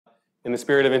In the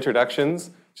spirit of introductions,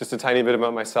 just a tiny bit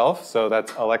about myself. So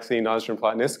that's Aleksey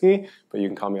Nozdryn-Plotniki, but you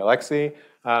can call me Aleksey.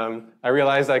 I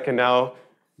realize I can now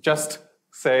just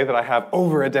say that I have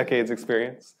over a decade's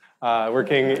experience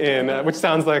working in, which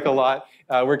sounds like a lot,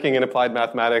 working in applied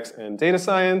mathematics and data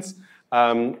science.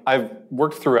 I've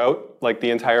worked throughout like the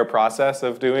entire process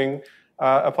of doing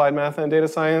applied math and data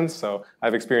science. So I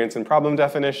have experience in problem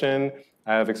definition.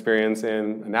 I have experience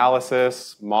in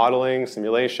analysis, modeling,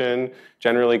 simulation,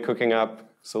 generally cooking up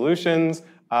solutions,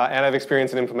 and I have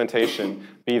experience in implementation,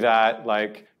 be that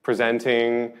like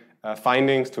presenting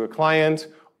findings to a client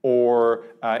or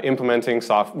implementing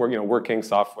software, working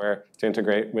software to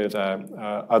integrate with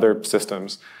other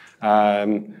systems.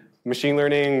 Machine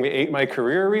learning ate my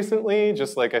career recently,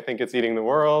 just like I think it's eating the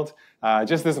world.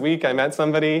 Just this week, I met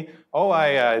somebody. Oh,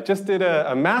 I just did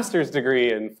a master's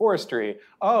degree in forestry.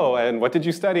 Oh, and what did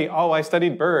you study? Oh, I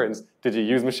studied birds. Did you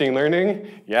use machine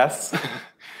learning? Yes.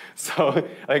 So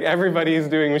like everybody's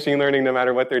doing machine learning no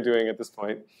matter what they're doing at this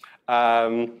point.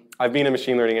 I've been a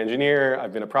machine learning engineer.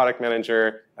 I've been a product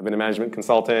manager. I've been a management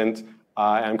consultant.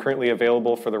 I'm currently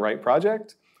available for the right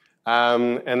project.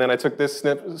 And then I took this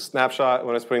snapshot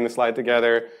when I was putting the slide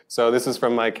together. So this is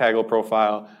from my Kaggle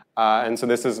profile. And so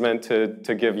this is meant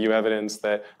to give you evidence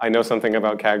that I know something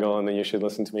about Kaggle and that you should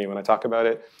listen to me when I talk about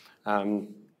it.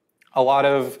 A lot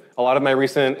of my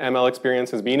recent ML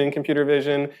experience has been in computer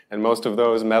vision, and most of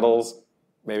those medals,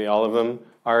 maybe all of them,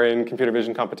 are in computer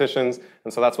vision competitions.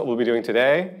 And so that's what we'll be doing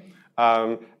today.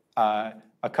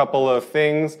 A couple of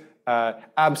things.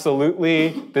 Absolutely,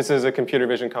 this is a computer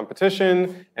vision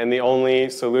competition, and the only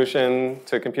solution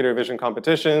to computer vision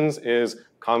competitions is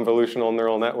convolutional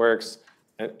neural networks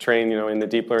trained, in the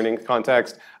deep learning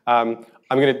context. I'm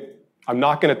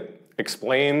not going to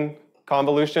explain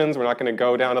convolutions. We're not going to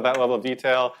go down to that level of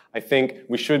detail. I think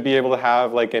we should be able to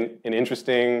have like an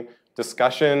interesting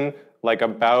discussion like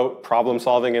about problem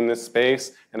solving in this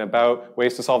space and about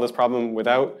ways to solve this problem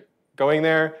without going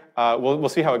there. We'll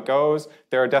see how it goes.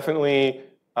 There are definitely,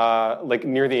 like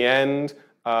near the end,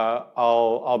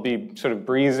 I'll be sort of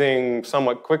breezing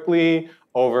somewhat quickly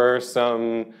over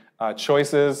some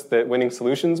choices that Winning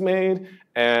Solutions made,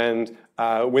 and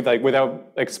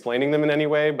without explaining them in any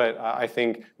way. But I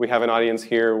think we have an audience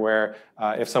here where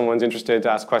if someone's interested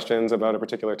to ask questions about a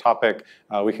particular topic,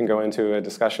 we can go into a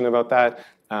discussion about that.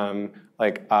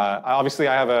 Obviously,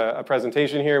 I have a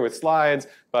presentation here with slides,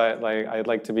 but I'd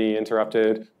like to be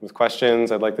interrupted with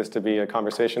questions. I'd like this to be a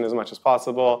conversation as much as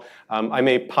possible. I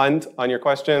may punt on your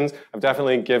questions. I've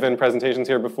definitely given presentations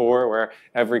here before where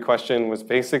every question was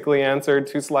basically answered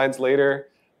 2 slides later.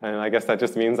 And I guess that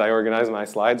just means I organized my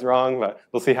slides wrong, but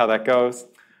we'll see how that goes.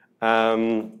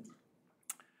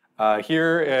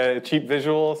 Here, a cheap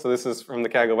visual. So this is from the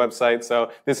Kaggle website.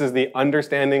 So this is the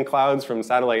Understanding Clouds from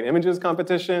Satellite Images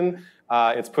competition.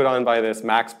 It's put on by this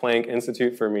Max Planck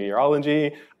Institute for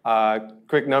Meteorology.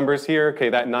 Quick numbers here. Okay,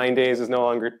 that 9 days is no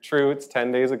longer true. It's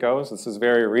 10 days ago, so this is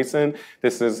very recent.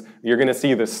 You're going to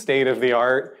see the state of the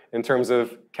art in terms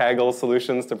of Kaggle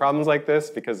solutions to problems like this,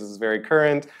 because this is very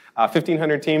current.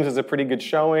 1,500 teams is a pretty good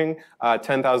showing.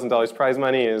 $10,000 prize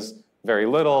money is very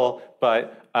little,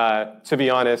 but to be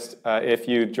honest, if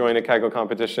you join a Kaggle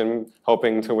competition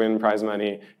hoping to win prize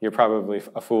money, you're probably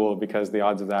a fool, because the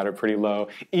odds of that are pretty low.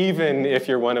 Even if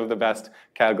you're one of the best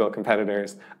Kaggle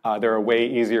competitors, there are way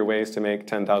easier ways to make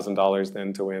 $10,000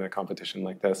 than to win a competition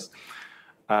like this.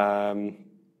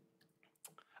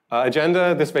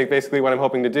 Agenda, this is basically what I'm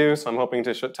hoping to do. So I'm hoping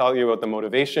to tell you about the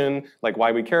motivation, like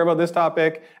why we care about this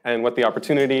topic, and what the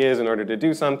opportunity is in order to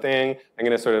do something. I'm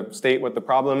going to sort of state what the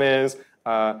problem is.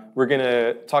 We're going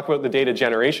to talk about the data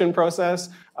generation process.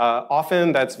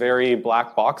 Often that's very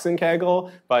black box in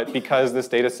Kaggle, but because this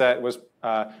data set was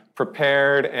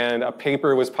prepared and a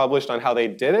paper was published on how they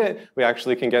did it, we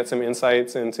actually can get some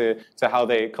insights into how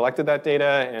they collected that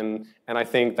data, and I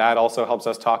think that also helps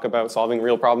us talk about solving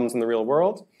real problems in the real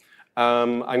world.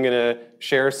 I'm going to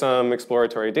share some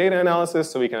exploratory data analysis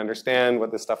so we can understand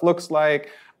what this stuff looks like.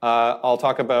 I'll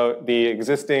talk about the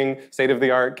existing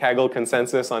state-of-the-art Kaggle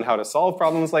consensus on how to solve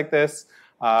problems like this.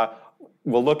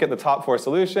 We'll look at the top 4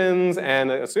 solutions,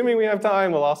 and assuming we have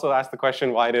time, we'll also ask the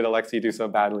question, why did Aleksey do so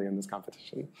badly in this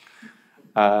competition?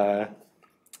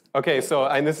 Okay, so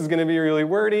this is going to be really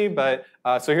wordy, but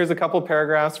so here's a couple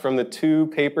paragraphs from the 2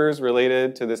 papers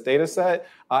related to this data set.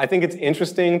 I think it's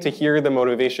interesting to hear the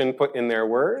motivation put in their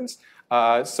words.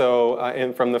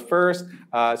 And from the first,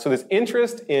 so this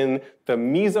interest in the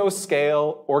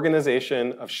mesoscale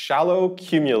organization of shallow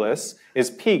cumulus is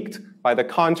piqued by the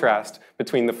contrast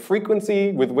between the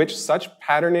frequency with which such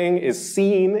patterning is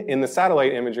seen in the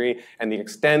satellite imagery and the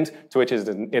extent to which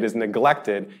it is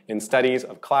neglected in studies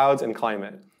of clouds and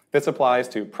climate. This applies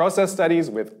to process studies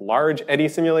with large eddy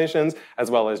simulations,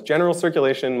 as well as general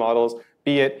circulation models,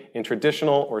 be it in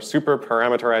traditional or super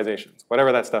parameterizations,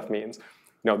 whatever that stuff means.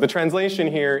 No, the translation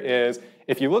here is,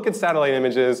 if you look at satellite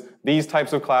images, these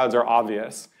types of clouds are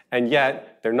obvious, and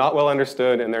yet they're not well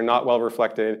understood and they're not well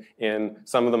reflected in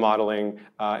some of the modeling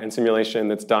and simulation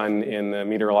that's done in the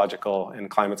meteorological and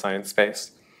climate science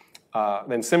space.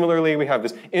 Then similarly, we have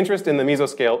this interest in the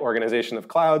mesoscale organization of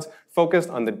clouds focused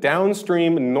on the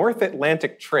downstream North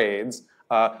Atlantic trades.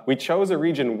 We chose a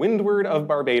region windward of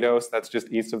Barbados, that's just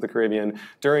east of the Caribbean,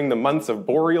 during the months of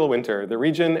boreal winter. The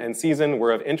region and season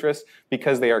were of interest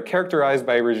because they are characterized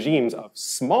by regimes of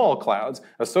small clouds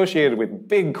associated with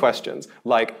big questions,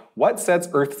 like what sets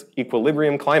Earth's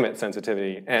equilibrium climate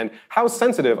sensitivity, and how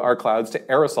sensitive are clouds to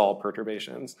aerosol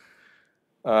perturbations.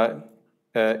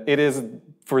 It is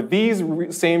for these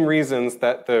same reasons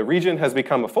that the region has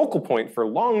become a focal point for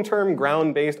long-term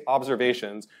ground-based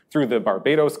observations through the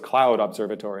Barbados Cloud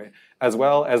Observatory, as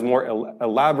well as more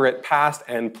elaborate past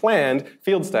and planned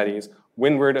field studies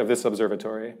windward of this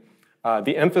observatory.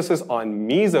 The emphasis on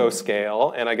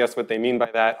mesoscale, and I guess what they mean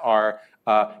by that are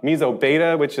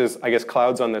mesobeta, which is, I guess,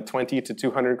 clouds on the 20 to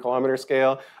 200 kilometer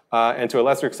scale, and to a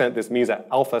lesser extent, this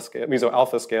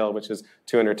meso-alpha scale, which is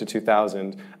 200 to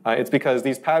 2000. It's because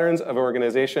these patterns of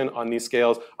organization on these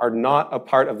scales are not a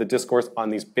part of the discourse on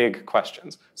these big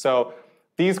questions. So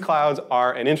these clouds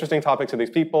are an interesting topic to these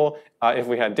people. If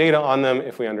we had data on them,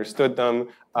 if we understood them,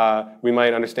 we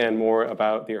might understand more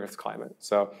about the Earth's climate.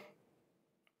 So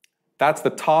that's the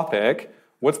topic.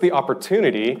 What's the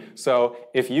opportunity? So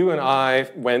if you and I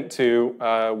went to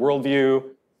worldview,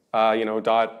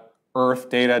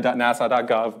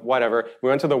 earthdata.nasa.gov, whatever. We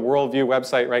went to the Worldview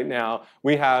website right now.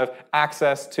 We have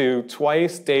access to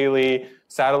twice daily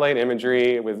satellite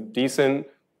imagery with decent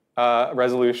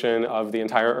resolution of the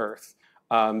entire Earth.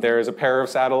 There's a pair of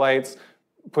satellites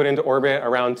put into orbit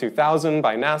around 2000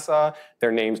 by NASA.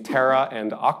 They're named Terra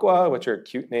and Aqua, which are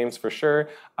cute names for sure.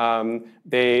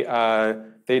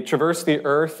 They traverse the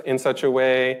Earth in such a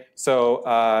way, so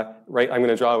right, I'm going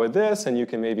to draw with this, and you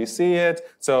can maybe see it.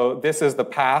 So this is the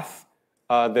path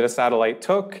that a satellite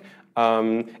took.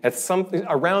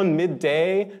 Around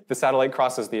midday, the satellite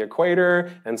crosses the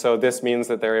equator, and so this means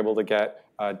that they're able to get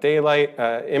daylight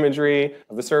imagery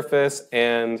of the surface,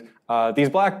 and these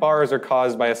black bars are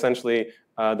caused by essentially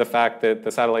the fact that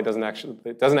the satellite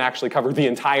doesn't actually cover the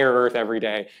entire Earth every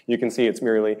day. You can see it's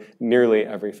nearly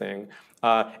everything.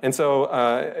 And so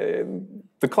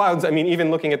the clouds, I mean,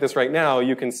 even looking at this right now,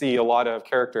 you can see a lot of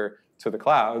character to the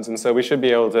clouds, and so we should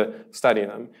be able to study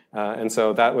them. And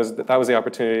so that was the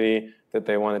opportunity that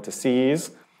they wanted to seize.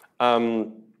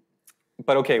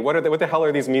 But okay, what the hell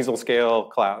are these mesoscale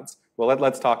clouds? Well,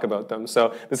 let's talk about them.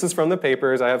 So this is from the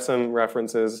papers. I have some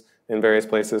references in various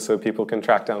places so people can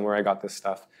track down where I got this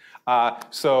stuff.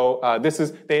 This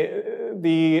is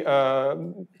the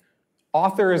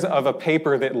authors of a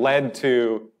paper that led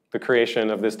to the creation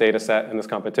of this data set and this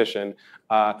competition.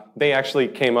 They actually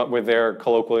came up with their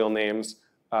colloquial names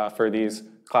for these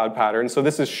cloud patterns. So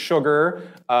this is sugar,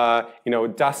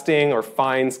 dusting or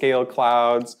fine scale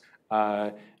clouds.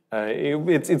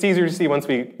 It's easier to see once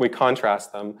we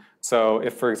contrast them. So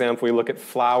if, for example, we look at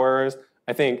flowers,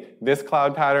 I think this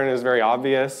cloud pattern is very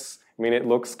obvious. I mean, it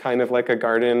looks kind of like a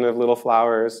garden of little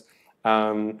flowers.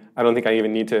 I don't think I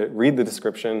even need to read the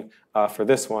description for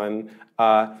this one.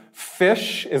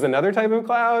 Fish is another type of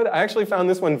cloud. I actually found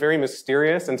this one very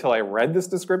mysterious until I read this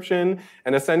description.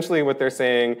 And essentially what they're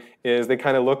saying is they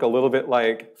kind of look a little bit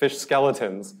like fish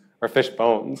skeletons or fish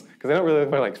bones, because they don't really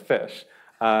look like fish.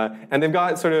 And they've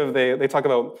got sort of, they talk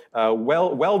about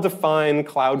well-defined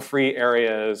cloud-free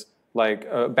areas like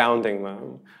bounding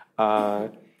them.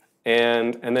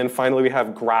 And then finally we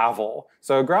have gravel.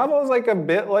 So gravel is like a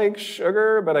bit like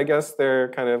sugar, but I guess they're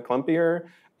kind of clumpier.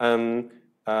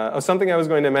 Something I was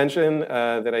going to mention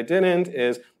that I didn't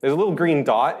is there's a little green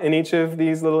dot in each of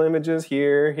these little images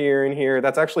here, here, and here.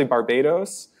 That's actually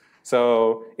Barbados.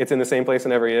 So it's in the same place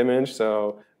in every image.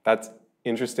 So that's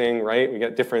interesting, right? We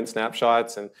get different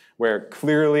snapshots and where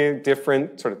clearly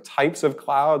different sort of types of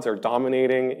clouds are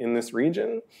dominating in this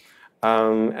region.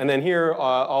 And then here,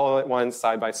 all at once,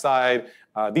 side by side,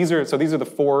 these are the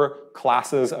four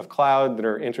classes of cloud that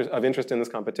are of interest in this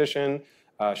competition: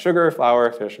 sugar,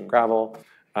 flour, fish, and gravel.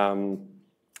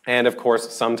 And of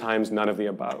course, sometimes none of the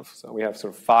above. So we have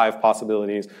sort of 5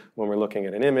 possibilities when we're looking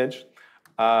at an image.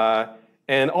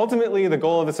 And ultimately, the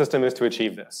goal of the system is to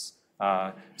achieve this.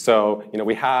 So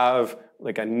we have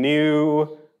like a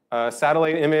new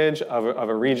satellite image of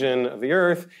a region of the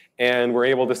Earth, and we're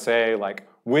able to say like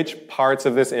which parts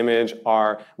of this image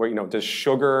are where do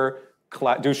sugar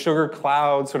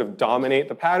clouds sort of dominate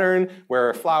the pattern? Where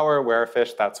a flower, where a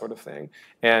fish, that sort of thing.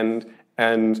 And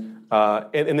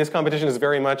this competition is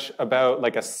very much about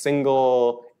like a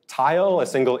single tile, a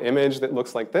single image that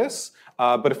looks like this.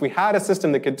 But if we had a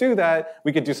system that could do that,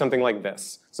 we could do something like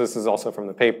this. So this is also from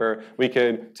the paper. We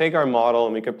could take our model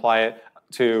and we could apply it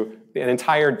to an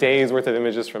entire day's worth of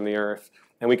images from the Earth.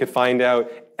 And we could find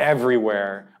out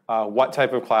everywhere what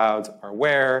type of clouds are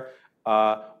where.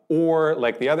 Or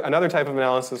like another type of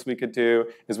analysis we could do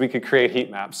is we could create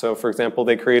heat maps. So for example,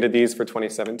 they created these for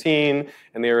 2017,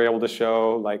 and they were able to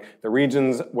show like the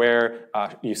regions where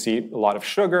you see a lot of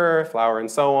sugar, flour,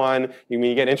 and so on.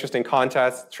 You get interesting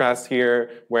contrasts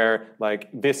here where like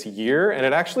this year, and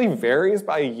it actually varies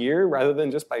by year rather than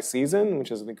just by season,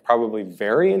 which is probably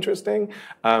very interesting.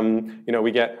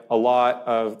 We get a lot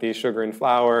of the sugar and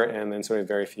flour, and then sort of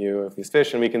very few of these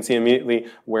fish, and we can see immediately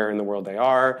where in the world they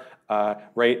are.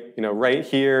 Right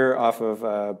here off of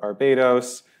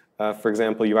Barbados, for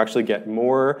example, you actually get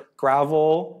more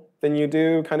gravel than you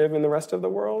do kind of in the rest of the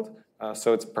world.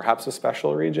 So it's perhaps a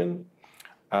special region.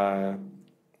 So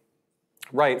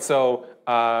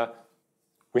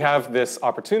we have this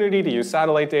opportunity to use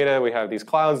satellite data. We have these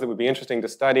clouds that would be interesting to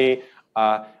study.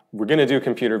 We're going to do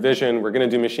computer vision. We're going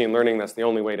to do machine learning. That's the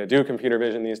only way to do computer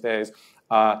vision these days.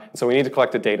 So we need to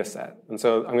collect a data set. And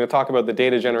so I'm going to talk about the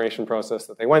data generation process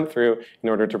that they went through in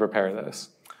order to prepare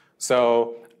this.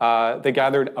 So they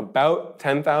gathered about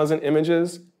 10,000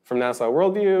 images from NASA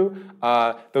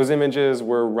Worldview. Those images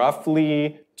were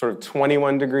roughly sort of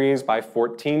 21 degrees by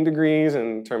 14 degrees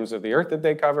in terms of the Earth that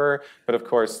they cover. But of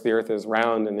course, the Earth is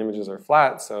round and images are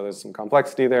flat, so there's some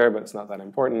complexity there, but it's not that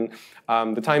important.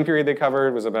 The time period they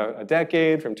covered was about a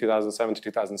decade, from 2007 to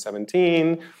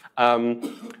 2017.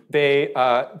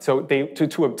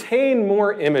 To obtain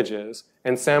more images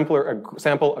and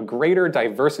sample a greater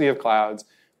diversity of clouds,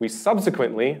 we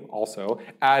subsequently also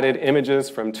added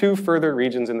images from 2 further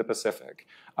regions in the Pacific,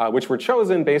 which were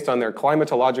chosen based on their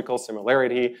climatological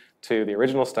similarity to the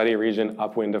original study region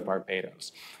upwind of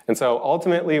Barbados. And so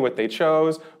ultimately what they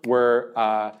chose were,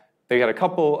 they had a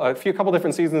couple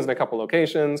different seasons in a couple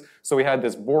locations. So we had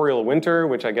this boreal winter,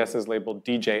 which I guess is labeled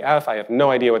DJF. I have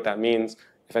no idea what that means.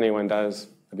 If anyone does,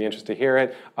 I'd be interested to hear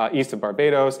it. East of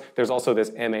Barbados. There's also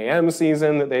this MAM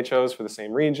season that they chose for the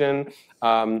same region.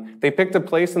 They picked a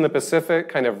place in the Pacific,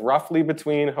 kind of roughly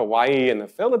between Hawaii and the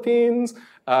Philippines.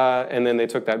 And then they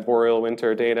took that boreal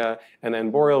winter data. And then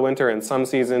boreal winter in some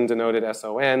season denoted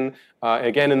SON,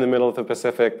 again in the middle of the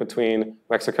Pacific between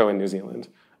Mexico and New Zealand.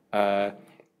 And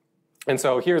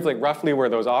so here's like roughly where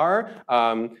those are.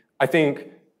 I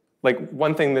think like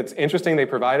one thing that's interesting they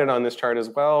provided on this chart as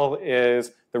well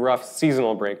is the rough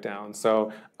seasonal breakdown.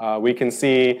 So we can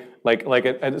see like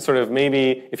sort of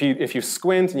maybe if you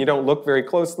squint and you don't look very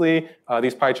closely,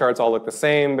 these pie charts all look the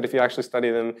same. But if you actually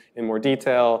study them in more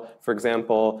detail, for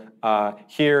example,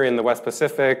 here in the West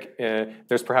Pacific,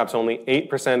 there's perhaps only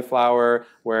 8% flour,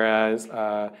 whereas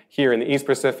here in the East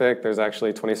Pacific, there's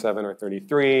actually 27 or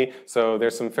 33. So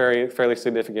there's some fairly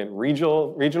significant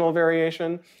regional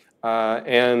variation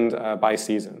and by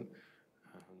season.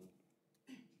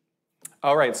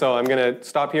 All right, so I'm going to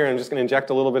stop here and I'm just going to inject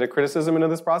a little bit of criticism into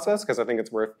this process because I think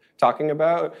it's worth talking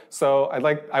about. So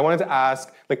I wanted to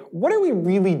ask, like, what are we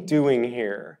really doing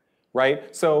here,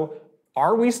 right? So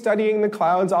are we studying the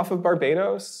clouds off of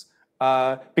Barbados?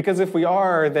 Because if we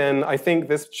are, then I think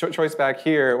this choice back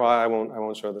here, well, I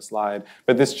won't show the slide,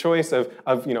 but this choice of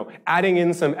adding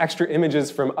in some extra images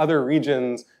from other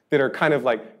regions that are kind of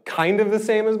the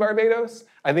same as Barbados,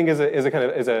 I think is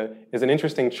an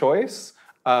interesting choice.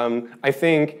 I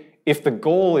think if the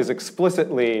goal is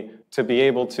explicitly to be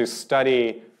able to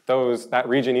study that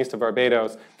region east of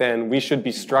Barbados, then we should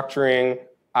be structuring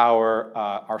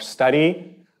our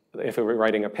study. If we're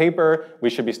writing a paper, we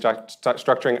should be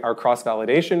structuring our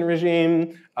cross-validation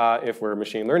regime if we're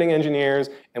machine learning engineers,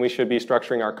 and we should be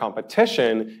structuring our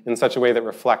competition in such a way that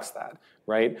reflects that,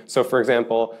 right? So for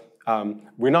example,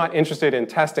 we're not interested in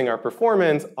testing our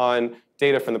performance on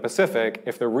data from the Pacific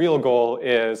if the real goal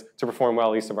is to perform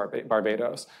well east of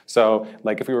Barbados. So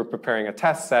if we were preparing a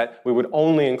test set, we would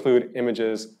only include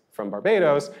images from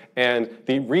Barbados, and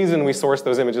the reason we sourced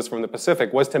those images from the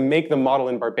Pacific was to make the model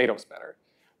in Barbados better,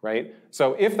 right?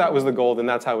 So if that was the goal, then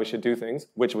that's how we should do things,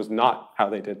 which was not how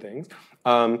they did things.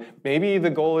 Maybe the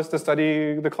goal is to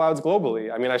study the clouds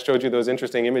globally. I mean, I showed you those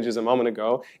interesting images a moment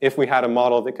ago. If we had a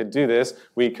model that could do this,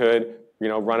 we could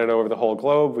run it over the whole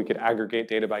globe. We could aggregate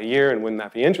data by year, and wouldn't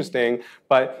that be interesting?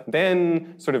 But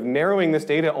then sort of narrowing this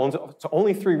data to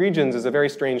only 3 regions is a very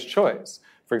strange choice.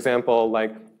 For example,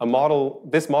 like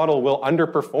this model will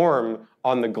underperform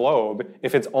on the globe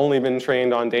if it's only been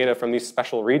trained on data from these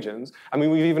special regions. I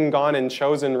mean, we've even gone and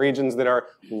chosen regions that are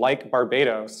like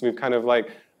Barbados. We've kind of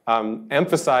like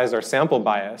emphasized our sample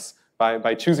bias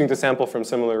by choosing to sample from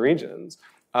similar regions.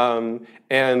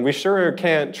 And we sure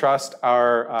can't trust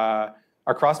our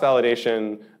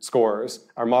cross-validation scores,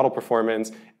 our model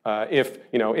performance, if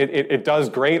it does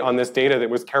great on this data that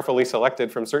was carefully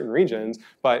selected from certain regions,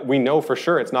 but we know for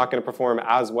sure it's not going to perform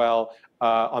as well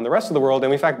on the rest of the world,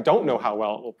 and we in fact don't know how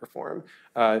well it will perform.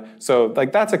 So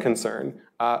like that's a concern.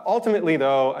 Ultimately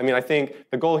though, I mean, I think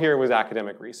the goal here was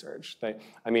academic research.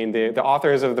 The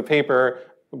authors of the paper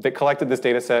that collected this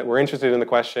data set were interested in the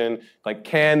question, like,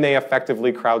 can they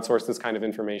effectively crowdsource this kind of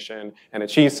information and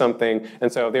achieve something?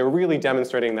 And so they were really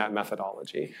demonstrating that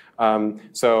methodology. Yes,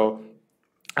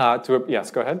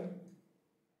 go ahead.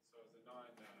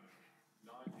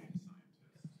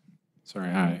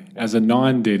 Sorry, hi. As a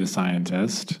non-data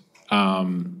scientist,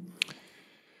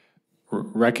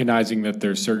 recognizing that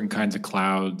there's certain kinds of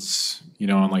clouds,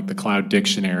 on like the cloud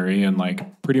dictionary, and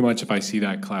like pretty much if I see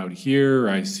that cloud here, or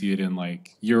I see it in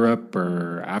like Europe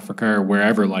or Africa or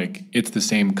wherever, like it's the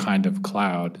same kind of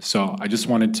cloud. So I just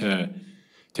wanted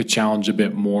to challenge a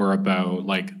bit more about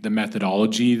like the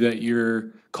methodology that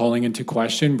you're calling into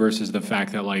question versus the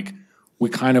fact that like we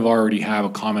kind of already have a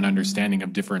common understanding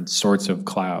of different sorts of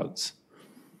clouds.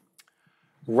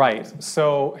 Right.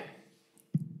 So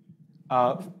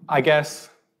I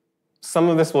guess some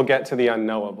of this will get to the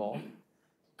unknowable.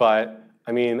 But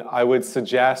I mean, I would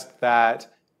suggest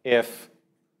that if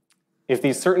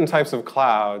these certain types of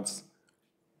clouds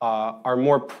are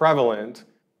more prevalent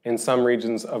in some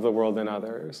regions of the world than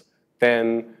others,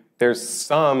 then there's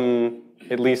some,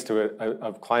 at least to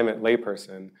a climate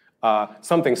layperson,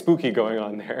 something spooky going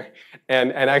on there.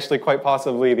 And actually, quite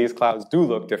possibly, these clouds do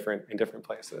look different in different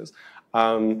places.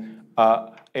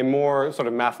 A more sort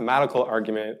of mathematical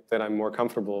argument that I'm more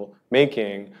comfortable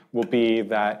making will be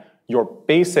that your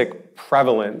basic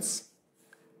prevalence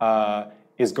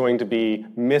is going to be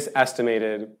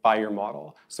misestimated by your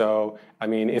model. So, I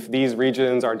mean, if these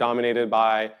regions are dominated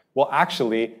by, well,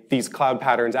 actually, these cloud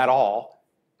patterns at all,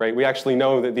 right? We actually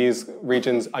know that these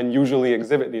regions unusually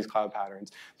exhibit these cloud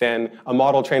patterns. Then a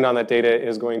model trained on that data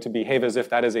is going to behave as if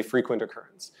that is a frequent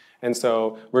occurrence. And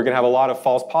so we're going to have a lot of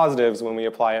false positives when we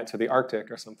apply it to the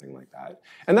Arctic or something like that.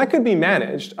 And that could be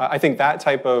managed. I think that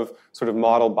type of sort of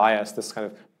model bias, this kind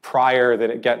of prior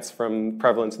that it gets from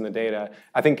prevalence in the data,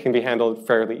 I think can be handled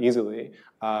fairly easily.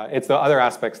 It's the other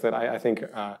aspects that I think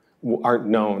aren't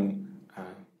known.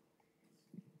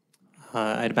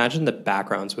 I'd imagine the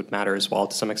backgrounds would matter as well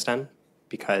to some extent,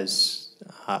 because,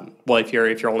 well, if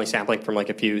you're only sampling from like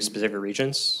a few specific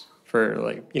regions, for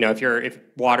like, if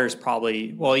water's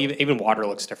probably, well, even water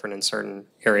looks different in certain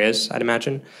areas, I'd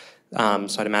imagine.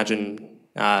 So I'd imagine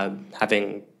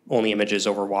having only images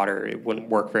over water, it wouldn't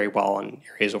work very well on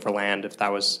areas over land if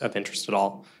that was of interest at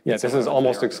all. Yeah, this is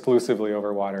almost exclusively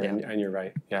over water, yeah. and you're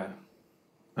right, yeah.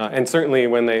 And certainly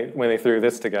when they threw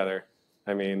this together,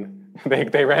 I mean,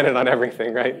 they ran it on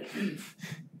everything, right?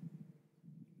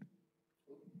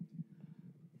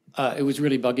 It was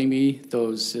really bugging me,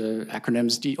 those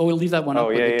acronyms. We'll leave that one up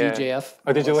with the DJF.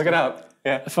 Oh, did you look it up?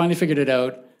 Yeah. I finally figured it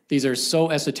out. These are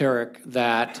so esoteric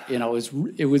that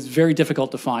it was very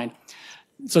difficult to find.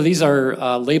 So these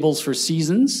are labels for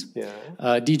seasons. Yeah.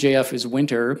 DJF is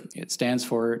winter. It stands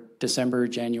for December,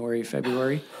 January,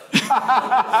 February.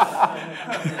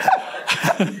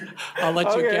 I'll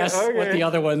let you guess what the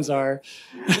other ones are.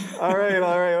 All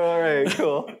right,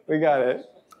 cool. We got it.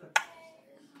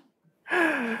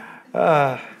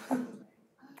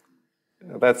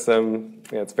 That's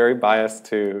it's very biased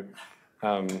to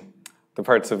the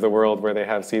parts of the world where they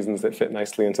have seasons that fit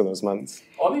nicely into those months.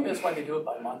 Well, maybe that's why they do it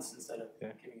by months instead of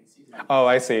giving it season. Oh,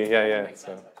 I see. Yeah.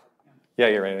 So, yeah,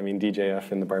 you're right. I mean,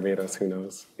 DJF in the Barbados, who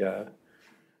knows? Yeah.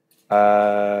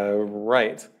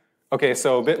 Right. Okay,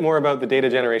 so a bit more about the data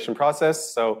generation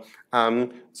process. So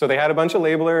they had a bunch of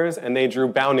labelers, and they drew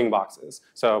bounding boxes,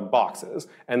 so boxes.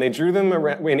 And they drew them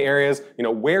in areas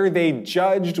where they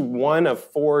judged one of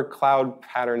 4 cloud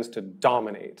patterns to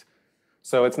dominate.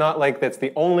 So it's not like that's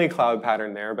the only cloud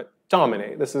pattern there, but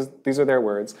dominate. These are their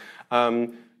words.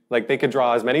 Like they could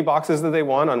draw as many boxes as they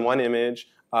want on one image.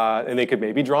 and they could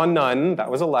maybe draw none, that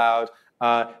was allowed,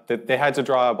 that they had to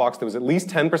draw a box that was at least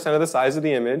 10% of the size of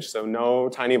the image, so no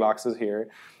tiny boxes here.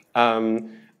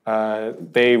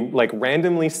 They like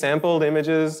randomly sampled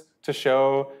images to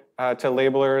show to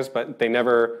labelers, but they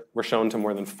never were shown to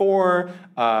more than 4.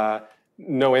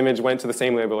 No image went to the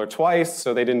same labeler twice,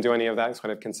 so they didn't do any of that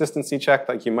kind of consistency check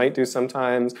like you might do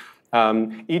sometimes.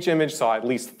 Each image saw at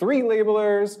least 3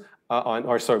 labelers, saw 3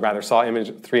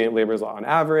 labelers on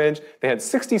average. They had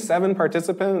 67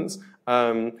 participants.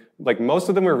 Like most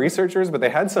of them were researchers, but they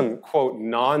had some, quote,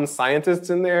 non-scientists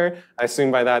in there. I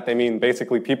assume by that they mean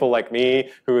basically people like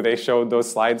me who they showed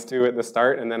those slides to at the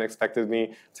start and then expected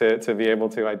me to be able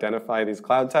to identify these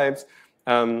cloud types.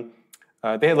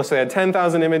 They had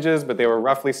 10,000 images, but they were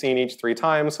roughly seen each 3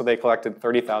 times, so they collected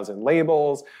 30,000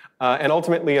 labels. And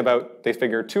ultimately, they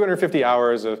figured 250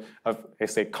 hours of they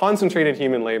say, concentrated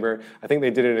human labor. I think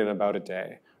they did it in about a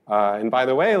day. And by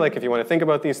the way, like if you want to think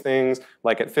about these things,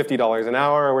 like at $50 an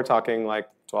hour, we're talking like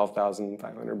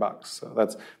 $12,500. So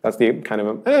that's the kind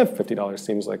of $50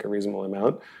 seems like a reasonable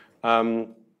amount.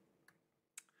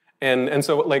 And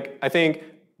so like I think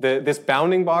this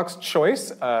bounding box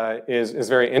choice is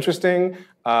very interesting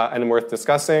and worth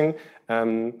discussing.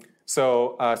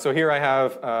 So here I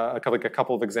have a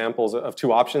couple of examples of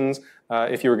 2 options.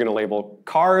 If you were going to label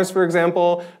cars, for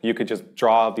example, you could just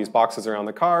draw these boxes around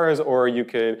the cars, or you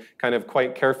could kind of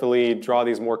quite carefully draw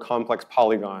these more complex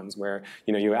polygons where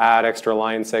you add extra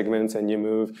line segments and you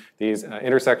move these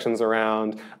intersections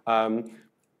around.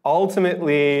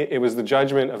 Ultimately, it was the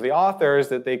judgment of the authors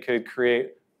that they could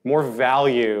create more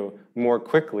value more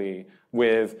quickly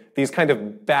with these kind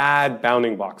of bad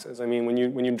bounding boxes. I mean,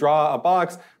 when you draw a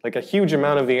box, like a huge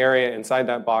amount of the area inside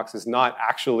that box is not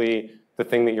actually the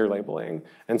thing that you're labeling.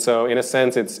 And so in a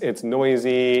sense, it's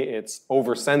noisy, it's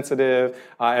oversensitive.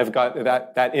 I've got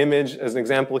that image as an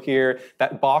example here.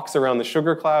 That box around the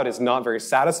sugar cloud is not very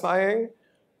satisfying,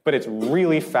 but it's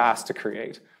really fast to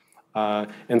create.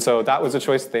 And so that was a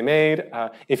choice that they made.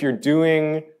 If you're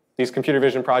doing these computer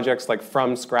vision projects like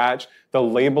from scratch, the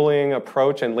labeling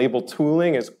approach and label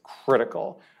tooling is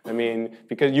critical. I mean,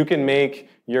 because you can make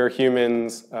your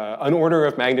humans an order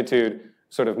of magnitude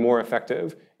sort of more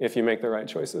effective if you make the right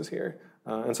choices here.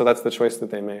 And so that's the choice that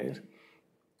they made.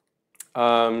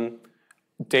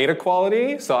 Data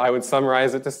quality, so I would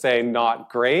summarize it to say not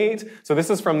great. So this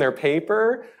is from their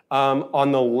paper.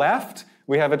 On the left,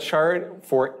 we have a chart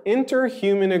for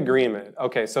interhuman agreement.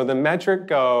 Okay, so the metric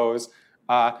goes,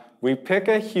 we pick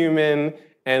a human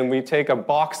and we take a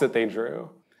box that they drew.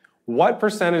 What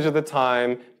percentage of the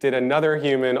time did another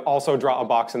human also draw a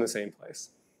box in the same place?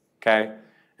 Okay,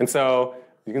 and so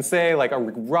you can say like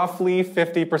roughly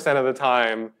 50% of the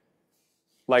time,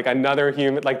 like another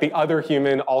human, like the other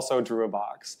human also drew a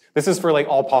box. This is for like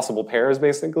all possible pairs,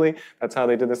 basically. That's how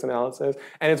they did this analysis.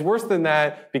 And it's worse than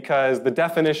that because the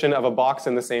definition of a box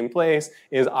in the same place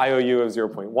is IOU of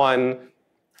 0.1,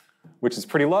 which is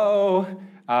pretty low.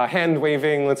 Hand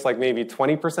waving, it's like maybe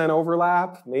 20%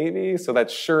 overlap, maybe. So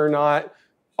that's sure not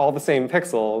all the same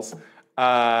pixels.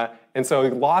 And so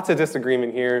lots of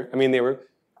disagreement here. I mean, they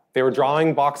were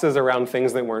drawing boxes around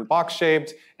things that weren't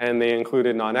box-shaped, and they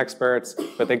included non-experts,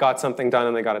 but they got something done,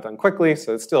 and they got it done quickly,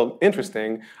 so it's still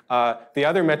interesting. The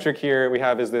other metric here we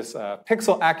have is this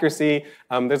pixel accuracy.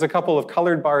 There's a couple of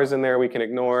colored bars in there we can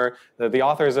ignore. The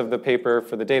authors of the paper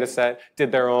for the data set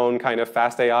did their own kind of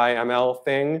fast AI ML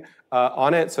thing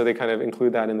on it, so they kind of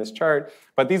include that in this chart.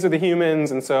 But these are the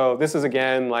humans, and so this is,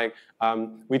 again, like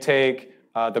we take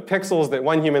the pixels that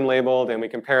one human labeled, and we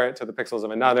compare it to the pixels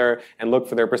of another and look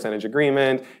for their percentage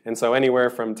agreement. And so anywhere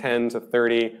from 10 to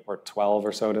 30, or 12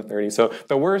 or so to 30. So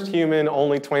the worst human,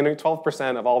 only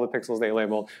 12% of all the pixels they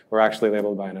labeled were actually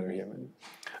labeled by another human.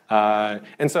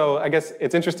 And so I guess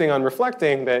it's interesting on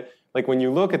reflecting that like when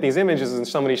you look at these images and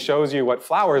somebody shows you what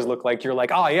flowers look like, you're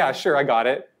like, oh yeah, sure, I got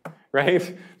it.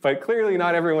 Right? But clearly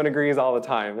not everyone agrees all the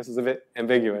time. This is a bit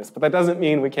ambiguous. But that doesn't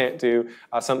mean we can't do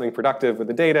something productive with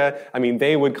the data. I mean,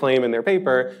 they would claim in their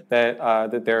paper that,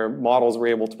 that their models were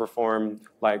able to perform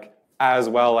like as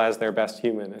well as their best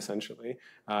human, essentially.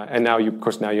 And now, of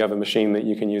course, now you have a machine that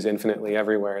you can use infinitely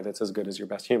everywhere that's as good as your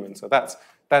best human. So that's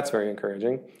very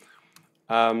encouraging.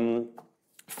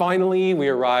 Finally, we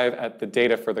arrive at the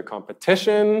data for the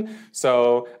competition.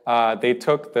 So they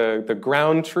took the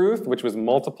ground truth, which was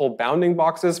multiple bounding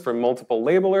boxes for multiple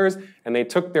labelers, and they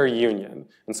took their union.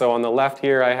 And so on the left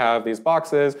here, I have these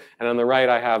boxes, and on the right,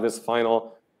 I have this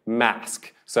final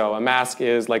mask. So a mask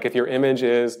is like if your image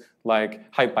is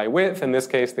like height by width. In this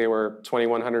case, they were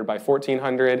 2100 by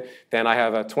 1400. Then I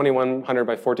have a 2100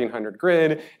 by 1400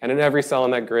 grid, and in every cell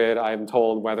in that grid, I'm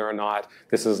told whether or not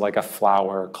this is like a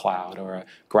flower cloud or a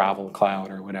gravel cloud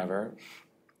or whatever.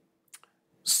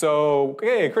 So,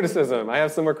 okay, criticism. I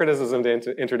have some more criticism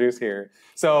to introduce here.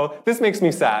 So this makes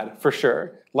me sad, for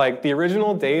sure. Like the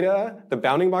original data, the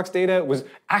bounding box data, was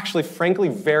actually, frankly,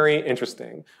 very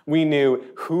interesting. We knew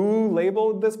who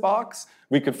labeled this box.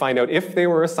 We could find out if they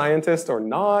were a scientist or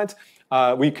not.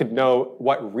 We could know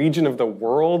what region of the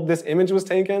world this image was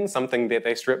taken, something that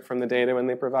they stripped from the data when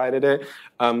they provided it.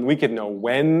 We could know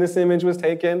when this image was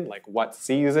taken, like what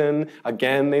season.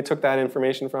 Again, they took that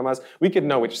information from us. We could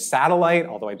know which satellite,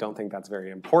 although I don't think that's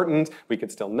very important. We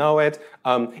could still know it.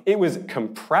 It was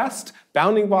compressed.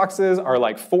 Bounding boxes are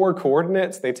like 4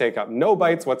 coordinates. They take up no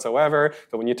bytes whatsoever.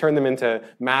 But when you turn them into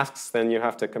masks, then you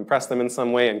have to compress them in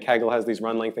some way. And Kaggle has these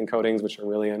run length encodings, which are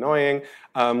really annoying.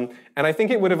 And I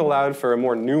think it would have allowed for a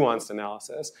more nuanced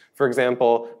analysis. For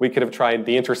example, we could have tried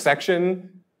the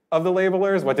intersection of the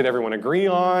labelers. What did everyone agree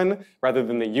on? Rather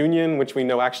than the union, which we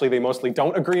know actually they mostly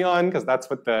don't agree on, because that's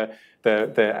what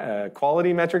the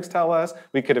quality metrics tell us.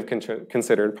 We could have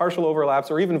considered partial overlaps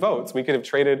or even votes. We could have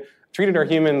treated our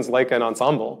humans like an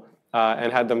ensemble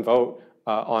and had them vote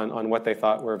on what they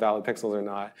thought were valid pixels or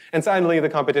not. And sadly, the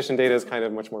competition data is kind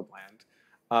of much more bland.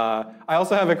 I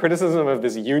also have a criticism of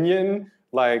this union.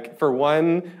 Like, for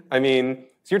one, I mean,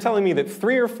 so you're telling me that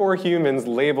 3 or 4 humans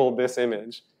labeled this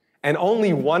image, and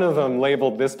only one of them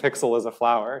labeled this pixel as a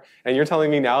flower, and you're telling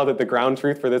me now that the ground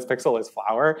truth for this pixel is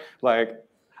flower? Like,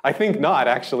 I think not,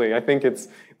 actually. I think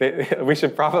we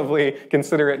should probably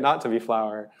consider it not to be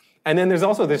flower. And then there's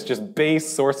also this just base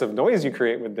source of noise you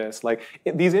create with this. Like,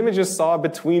 these images saw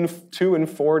between 2 and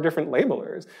 4 different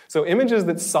labelers. So images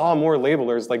that saw more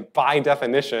labelers, like by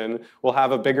definition, will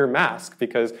have a bigger mask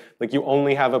because like you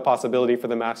only have a possibility for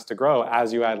the mask to grow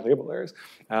as you add labelers.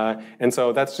 And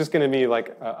so that's just going to be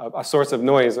like a source of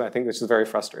noise, I think, which is very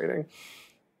frustrating.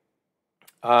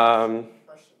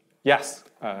 Yes,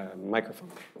 microphone.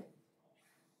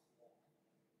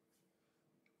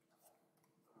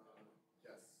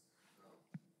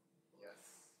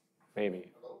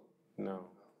 Maybe. No.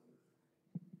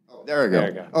 Oh, there we go. There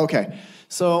you go. Okay.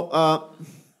 So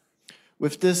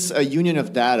with this union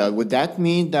of data, would that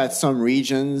mean that some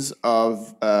regions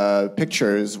of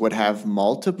pictures would have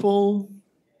multiple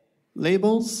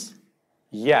labels?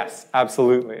 Yes,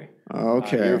 absolutely.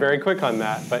 Okay. You're very quick on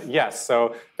that, but yes.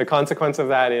 So the consequence of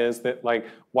that is that, like,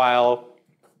 while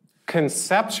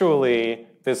conceptually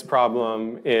this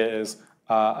problem is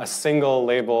a single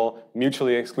label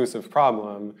mutually exclusive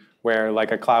problem, where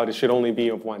like a cloud should only be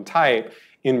of one type,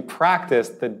 in practice,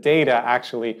 the data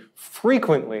actually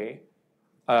frequently,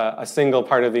 a single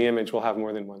part of the image will have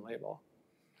more than one label.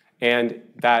 And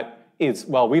that is,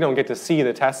 well, we don't get to see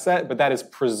the test set, but that is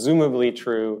presumably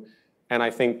true. And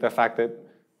I think the fact that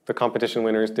the competition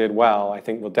winners did well, I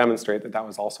think will demonstrate that that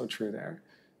was also true there.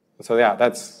 So yeah,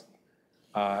 that is,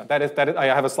 I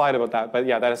have a slide about that, but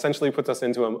yeah, that essentially puts us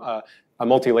into a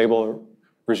multi-label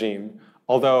regime.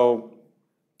 Although,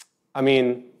 I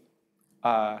mean,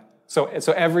 so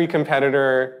every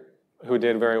competitor who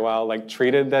did very well, like,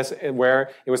 treated this where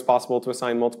it was possible to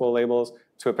assign multiple labels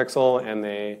to a pixel, and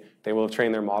they will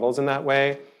train their models in that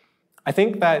way. I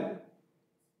think that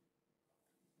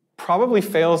probably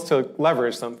fails to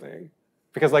leverage something,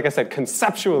 because, like I said,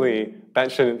 conceptually that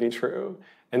shouldn't be true.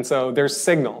 And so there's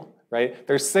signal, right?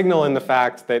 There's signal in the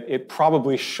fact that it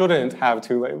probably shouldn't have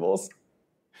 2 labels.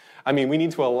 I mean, we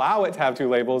need to allow it to have 2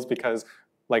 labels because,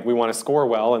 like, we want to score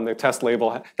well, and the test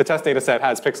data set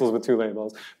has pixels with 2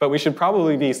 labels. But we should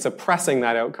probably be suppressing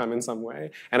that outcome in some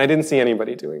way. And I didn't see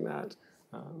anybody doing that.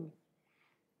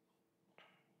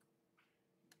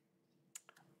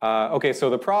 Okay, so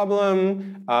the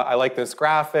problem, I like this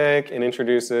graphic. It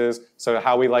introduces sort of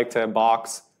how we like to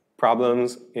box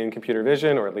problems in computer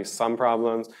vision, or at least some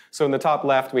problems. So in the top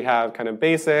left, we have kind of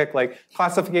basic, like,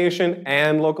 classification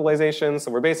and localization.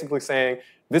 So we're basically saying,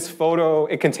 this photo,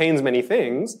 it contains many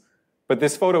things, but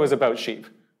this photo is about sheep,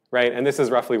 right? And this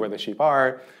is roughly where the sheep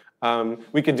are.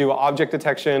 We could do object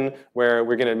detection, where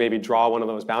we're going to maybe draw one of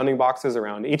those bounding boxes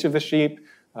around each of the sheep.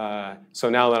 So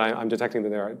now that I'm detecting that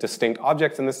there are distinct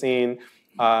objects in the scene,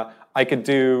 I could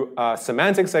do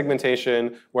semantic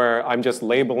segmentation, where I'm just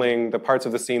labeling the parts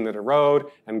of the scene that are road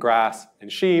and grass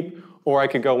and sheep. Or I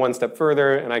could go one step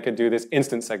further, and I could do this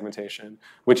instance segmentation,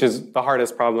 which is the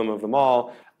hardest problem of them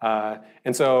all.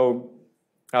 And so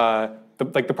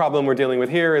the problem we're dealing with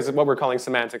here is what we're calling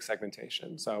semantic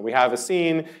segmentation. So we have a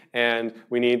scene, and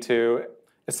we need to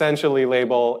essentially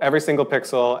label every single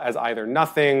pixel as either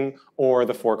nothing or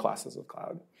the 4 classes of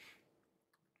cloud.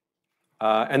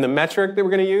 And the metric that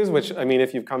we're going to use, which, I mean,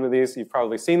 if you've come to these, you've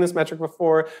probably seen this metric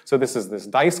before. So this is this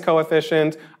dice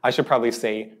coefficient. I should probably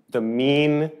say the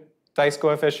mean dice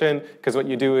coefficient, because what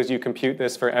you do is you compute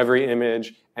this for every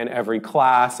image and every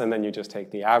class, and then you just take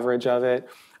the average of it.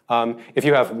 If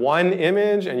you have one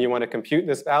image and you want to compute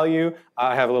this value,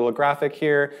 I have a little graphic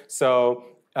here. So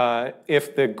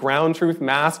if the ground truth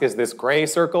mask is this gray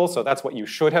circle, so that's what you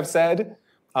should have said,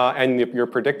 and your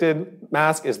predicted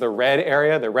mask is the red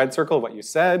area, the red circle, what you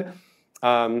said,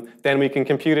 then we can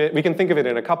compute it. We can think of it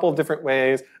in a couple of different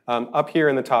ways. Up here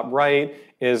in the top right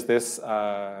is this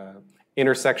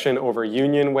intersection over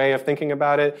union way of thinking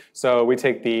about it. So we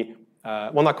take the,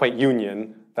 well, not quite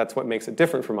union. That's what makes it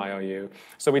different from IOU.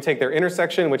 So we take their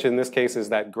intersection, which in this case is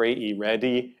that gray-y,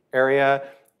 red-y area.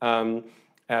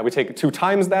 We take 2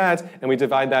 times that, and we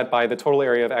divide that by the total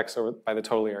area of x over by the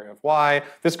total area of y.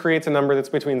 This creates a number that's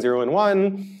between 0 and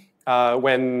 1.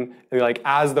 When, like,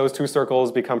 as those 2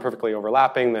 circles become perfectly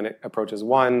overlapping, then it approaches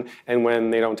 1. And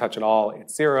when they don't touch at all,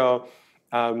 it's 0.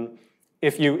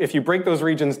 If you break those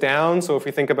regions down, so if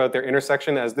we think about their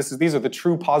intersection as these are the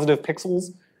true positive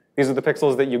pixels. These are the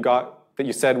pixels that you got, that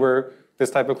you said were this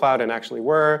type of cloud and actually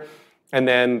were. And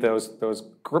then those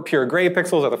pure gray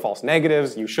pixels are the false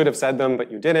negatives. You should have said them, but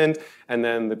you didn't. And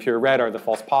then the pure red are the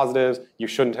false positives. You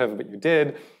shouldn't have, but you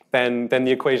did. Then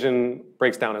the equation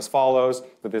breaks down as follows,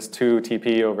 with this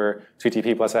 2TP over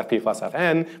 2TP plus FP plus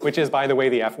FN, which is, by the way,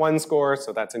 the F1 score.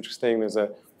 So that's interesting. There's a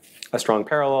strong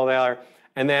parallel there.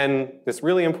 And then this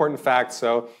really important fact.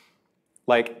 So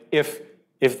like if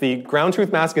the ground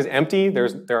truth mask is empty, there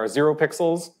are 0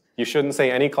 pixels. You shouldn't say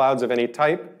any clouds of any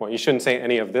type. Well, you shouldn't say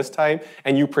any of this type.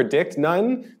 And you predict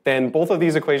none, then both of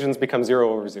these equations become 0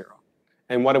 over 0.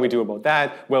 And what do we do about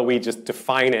that? Well, we just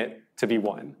define it to be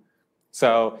 1.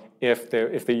 So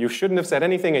if you shouldn't have said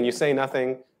anything and you say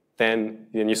nothing, then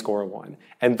you score a 1.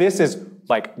 And this is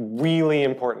like really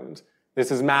important.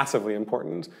 This is massively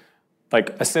important. Like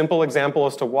a simple example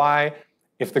as to why.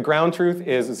 If the ground truth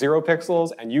is 0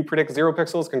 pixels and you predict 0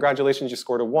 pixels, congratulations, you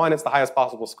scored a 1. It's the highest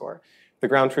possible score. The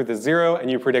ground truth is 0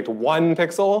 and you predict 1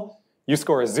 pixel, you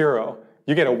score a 0.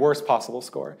 You get a worst possible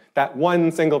score. That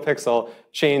one single pixel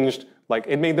changed, like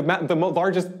it made the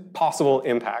largest possible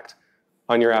impact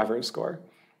on your average score.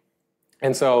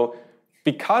 And so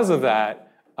because of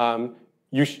that,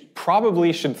 you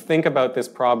probably should think about this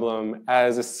problem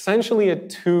as essentially a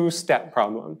 2-step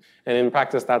problem. And in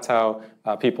practice, that's how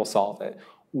people solve it.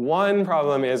 One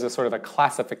problem is a sort of a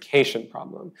classification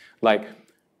problem. Like,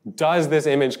 does this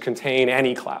image contain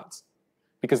any clouds?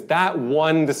 Because that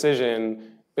one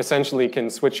decision essentially can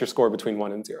switch your score between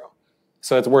 1 and 0.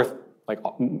 So it's worth like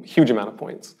a huge amount of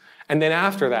points. And then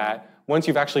after that, once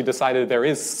you've actually decided there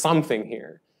is something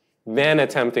here, then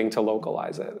attempting to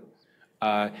localize it.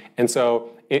 And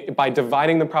so by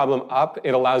dividing the problem up,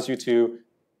 it allows you to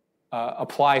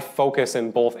apply focus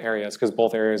in both areas, because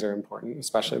both areas are important,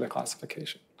 especially the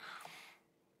classification.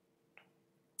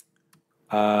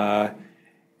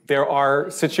 There are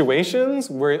situations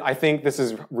where I think this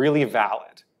is really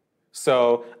valid.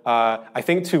 So I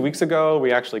think 2 weeks ago,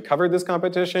 we actually covered this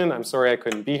competition. I'm sorry I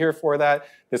couldn't be here for that.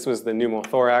 This was the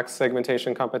pneumothorax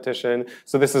segmentation competition.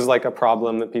 So this is like a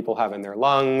problem that people have in their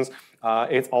lungs.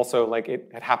 It's also like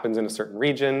it happens in a certain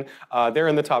region. There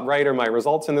in the top right are my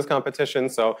results in this competition.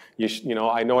 So you know,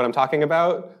 I know what I'm talking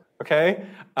about, okay?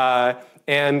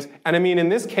 And I mean, in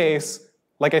this case,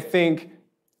 like I think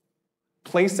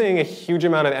placing a huge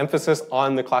amount of emphasis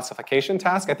on the classification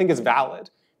task, I think is valid.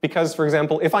 Because, for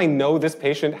example, if I know this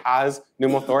patient has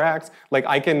pneumothorax, like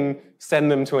I can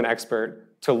send them to an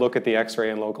expert to look at the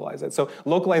X-ray and localize it. So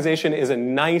localization is a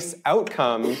nice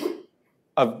outcome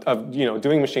of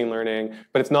doing machine learning,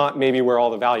 but it's not maybe where all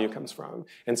the value comes from.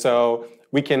 And so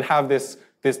we can have this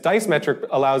dice metric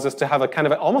allows us to have a kind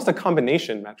of almost a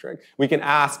combination metric. We can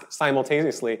ask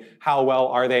simultaneously how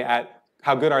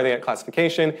good are they at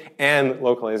classification and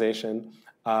localization.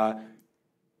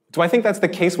 Do I think that's the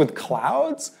case with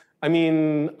clouds? I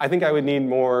mean, I think I would need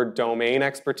more domain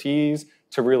expertise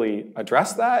to really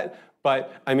address that.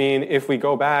 But I mean, if we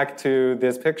go back to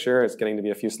this picture, it's getting to be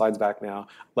a few slides back now,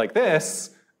 like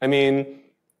this, I mean,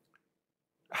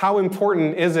 how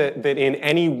important is it that in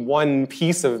any one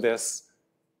piece of this,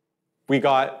 we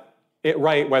got it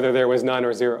right whether there was none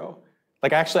or 0?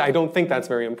 Like actually, I don't think that's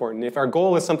very important. If our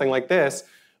goal is something like this,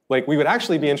 like we would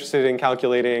actually be interested in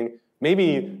calculating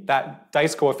maybe that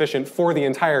dice coefficient for the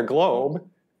entire globe,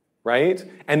 right?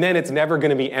 And then it's never going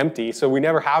to be empty, so we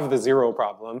never have the 0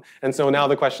 problem. And so now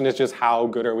the question is just how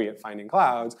good are we at finding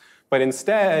clouds? But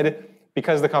instead,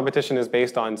 because the competition is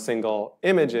based on single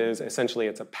images, essentially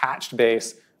it's a patched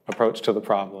base approach to the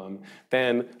problem,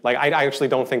 then like I actually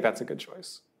don't think that's a good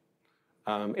choice.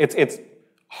 It's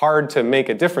hard to make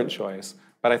a different choice,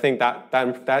 but I think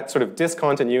that sort of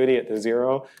discontinuity at the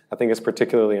 0, I think is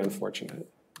particularly unfortunate.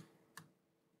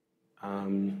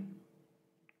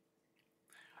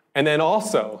 And then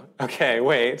also, okay,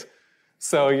 wait.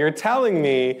 So you're telling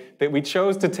me that we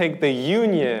chose to take the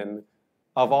union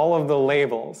of all of the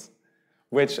labels,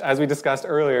 which, as we discussed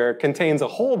earlier, contains a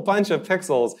whole bunch of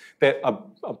pixels that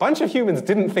a bunch of humans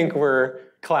didn't think were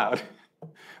cloud.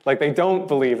 Like, they don't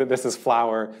believe that this is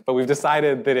flower, but we've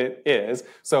decided that it is.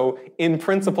 So in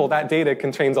principle, that data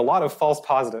contains a lot of false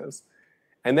positives.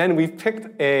 And then we've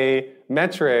picked a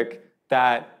metric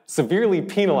that severely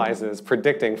penalizes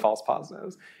predicting false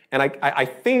positives. And I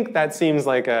think that seems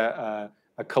like a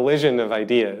collision of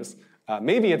ideas.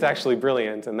 Maybe it's actually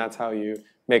brilliant, and that's how you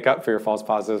make up for your false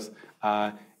positives.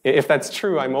 If that's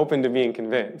true, I'm open to being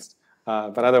convinced.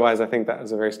 But otherwise, I think that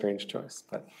was a very strange choice.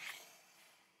 But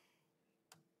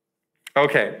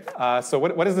okay, so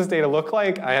what does this data look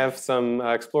like? I have some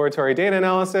exploratory data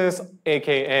analysis,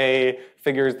 aka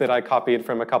figures that I copied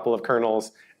from a couple of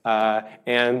kernels,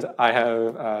 and I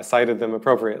have cited them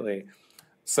appropriately.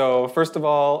 So first of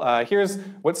all, here's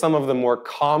what some of the more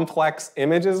complex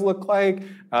images look like.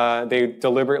 They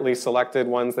deliberately selected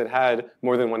ones that had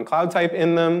more than one cloud type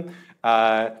in them.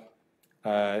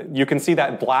 You can see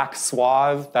that black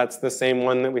swath. That's the same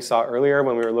one that we saw earlier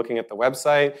when we were looking at the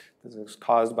website. This is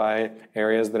caused by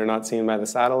areas that are not seen by the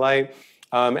satellite.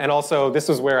 And also, this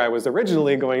is where I was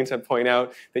originally going to point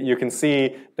out that you can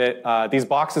see that these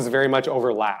boxes very much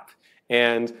overlap.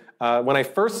 And when I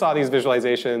first saw these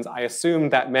visualizations, I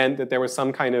assumed that meant that there was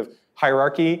some kind of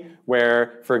hierarchy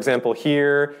where, for example,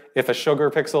 here, if a sugar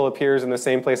pixel appears in the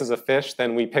same place as a fish,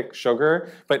 then we pick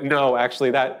sugar. But no,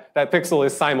 actually, that pixel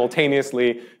is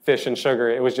simultaneously fish and sugar.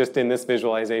 It was just in this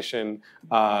visualization,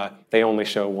 they only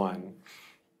show one.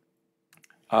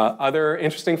 Other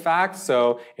interesting facts,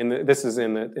 so this is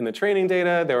in the training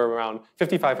data, there were around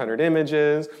 5,500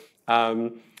 images.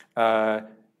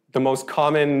 The most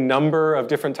common number of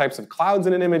different types of clouds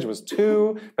in an image was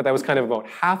 2, but that was kind of about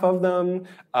half of them.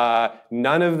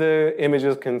 None of the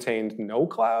images contained no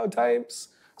cloud types,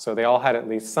 so they all had at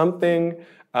least something.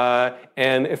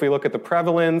 And if we look at the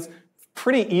prevalence,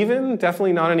 pretty even,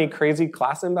 definitely not any crazy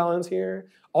class imbalance here.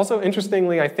 Also,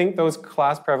 interestingly, I think those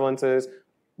class prevalences,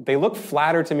 they look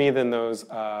flatter to me than those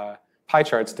pie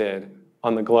charts did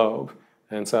on the globe.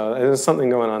 And so there's something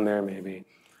going on there, maybe.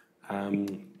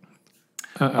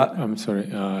 I'm sorry.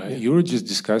 You were just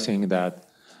discussing that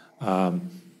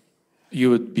you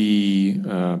would be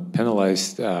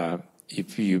penalized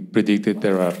if you predicted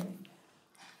there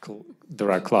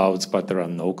are clouds, but there are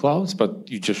no clouds. But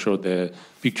you just showed the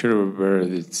picture where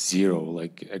it's 0.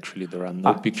 Like, actually, there are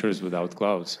no pictures without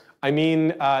clouds. I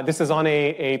mean, this is on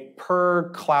a per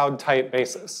cloud type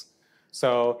basis.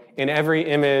 So in every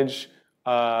image,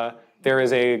 there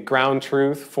is a ground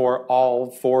truth for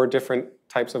all 4 different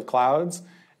types of clouds,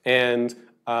 and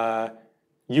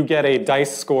you get a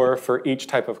dice score for each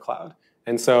type of cloud.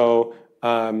 And so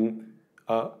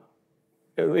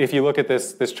if you look at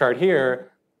this chart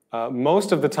here,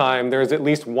 most of the time there's at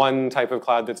least one type of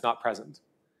cloud that's not present.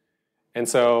 And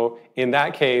so in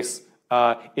that case,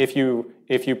 if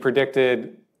you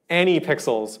predicted any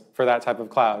pixels for that type of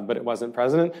cloud, but it wasn't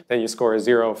present, then you score a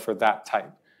 0 for that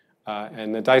type.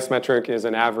 And the dice metric is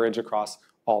an average across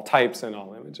all types and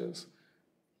all images.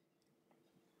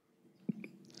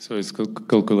 So it's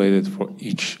calculated for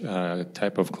each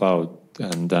type of cloud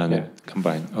and then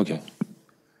combined. Okay.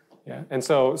 Yeah, and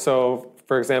so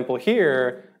for example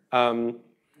here,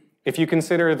 if you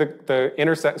consider the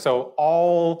intersect, so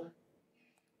all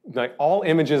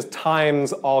images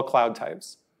times all cloud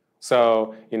types.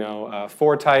 So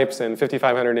 4 types and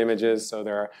 5,500 images, so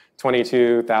there are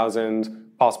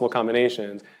 22,000 possible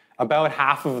combinations. About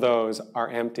half of those are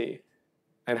empty,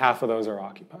 and half of those are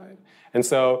occupied. And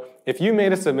so if you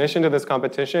made a submission to this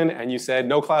competition and you said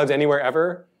no clouds anywhere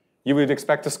ever, you would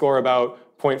expect to score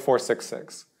about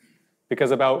 0.466.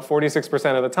 Because about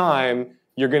 46% of the time,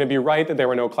 you're going to be right that there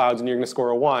were no clouds and you're going to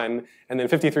score a 1. And then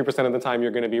 53% of the time,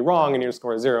 you're going to be wrong and you're going to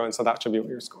score a 0. And so that should be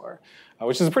your score,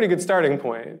 which is a pretty good starting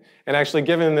point. And actually,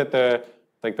 given that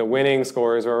the winning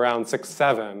scores are around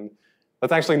 6.7,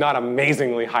 that's actually not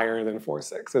amazingly higher than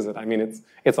 4.6, is it? I mean,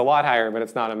 it's a lot higher, but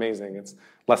it's not amazing. It's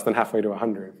less than halfway to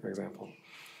 100, for example.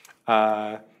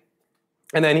 And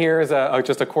then here is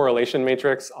just a correlation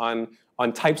matrix on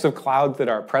types of clouds that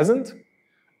are present.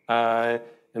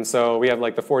 And so we have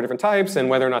like the 4 different types and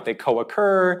whether or not they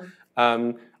co-occur.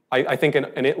 I think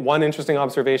one interesting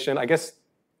observation, I guess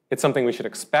it's something we should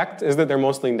expect, is that they're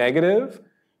mostly negative.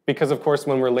 because of course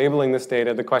when we're labeling this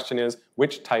data, the question is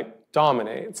which type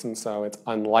dominates, and so it's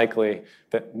unlikely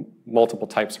that multiple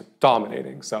types are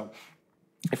dominating. So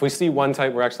if we see one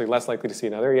type, we're actually less likely to see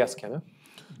another. Yes, Kenneth?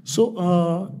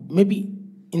 So maybe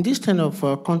in this kind of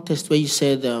context where you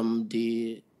said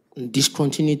the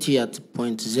discontinuity at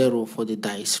point 0 for the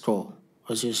dice score,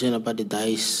 as you're saying about the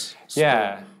dice score.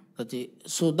 Yeah.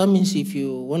 So that means if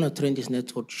you want to train this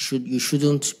network, you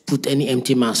shouldn't put any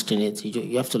empty mask in it.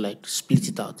 You have to like split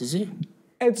it out, is it?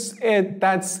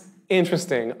 That's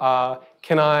interesting.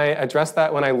 Can I address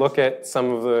that when I look at some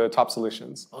of the top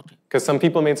solutions? Okay. Because some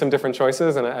people made some different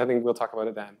choices, and I think we'll talk about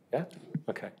it then. Yeah?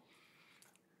 Okay.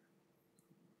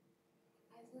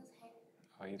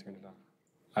 Oh, you turned it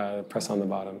off. Press on the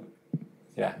bottom.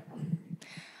 Yeah.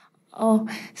 Oh,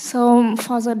 so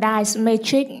for the dice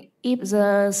matrix, if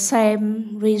the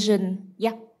same region,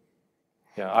 yeah.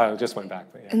 Yeah, I just went back,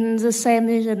 but yeah. In the same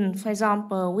region, for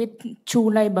example, with 2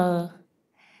 labels,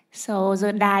 so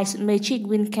the dice matrix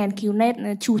will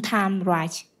calculate 2 times,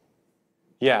 right?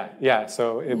 Yeah,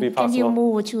 so it'd be possible. Can you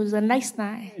move to the next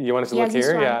slide? You want us to look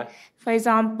here? One. Yeah. For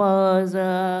example,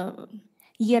 the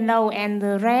yellow and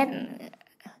the red.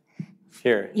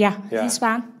 Here. Yeah, this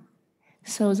one.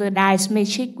 So the dice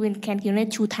matrix will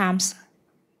calculate 2 times.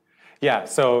 Yeah,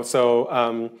 so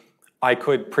I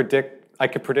could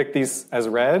predict these as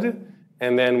red,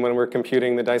 and then when we're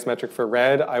computing the dice metric for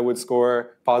red, I would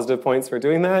score positive points for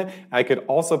doing that. I could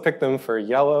also pick them for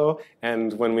yellow,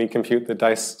 and when we compute the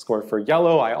dice score for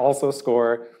yellow, I also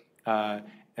score, and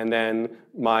then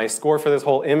my score for this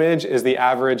whole image is the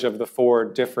average of the 4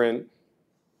 different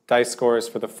dice scores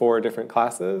for the 4 different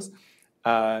classes.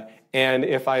 And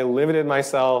if I limited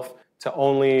myself to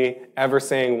only ever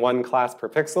saying 1 class per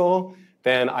pixel,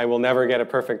 then I will never get a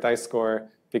perfect dice score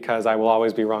because I will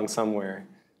always be wrong somewhere.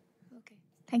 Okay,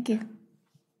 thank you.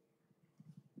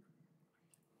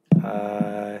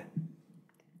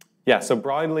 Yeah, so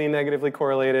broadly negatively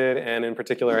correlated, and in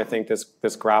particular, I think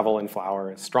this gravel and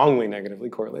flour is strongly negatively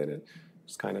correlated,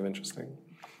 which is kind of interesting.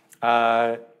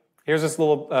 Here's this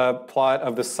little plot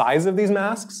of the size of these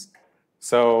masks.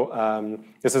 So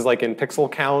this is like in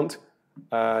pixel count,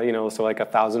 so like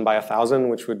 1,000 by 1,000,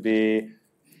 which would be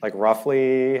like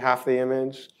roughly half the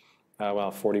image.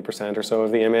 40% or so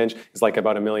of the image is like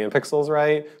about 1 million pixels,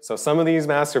 right? So some of these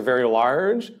masks are very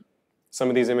large. Some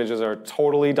of these images are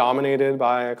totally dominated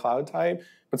by a cloud type,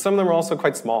 but some of them are also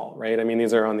quite small, right? I mean,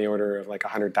 these are on the order of like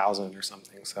 100,000 or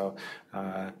something. So,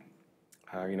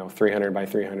 300 by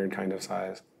 300 kind of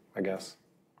size, I guess.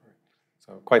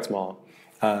 So quite small.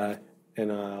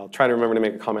 And I'll try to remember to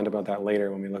make a comment about that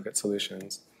later when we look at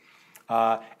solutions.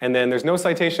 And then there's no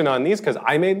citation on these because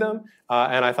I made them,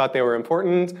 and I thought they were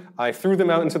important. I threw them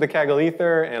out into the Kaggle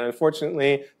ether, and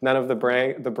unfortunately, none of the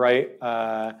bright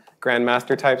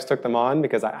grandmaster types took them on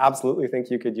because I absolutely think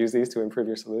you could use these to improve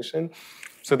your solution.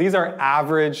 So these are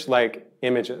average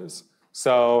images.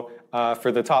 So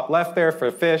for the top left there,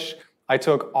 for fish, I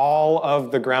took all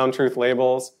of the ground truth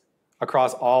labels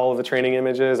across all of the training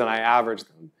images, and I averaged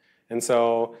them. And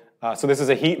so this is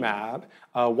a heat map.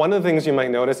 One of the things you might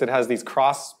notice, it has these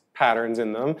cross patterns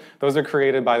in them. Those are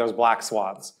created by those black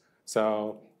swaths.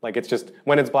 So it's just,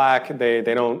 when it's black, they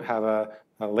don't have a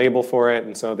label for it,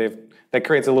 and so that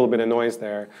creates a little bit of noise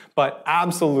there. But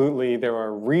absolutely, there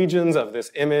are regions of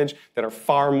this image that are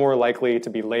far more likely to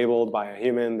be labeled by a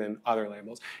human than other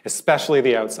labels, especially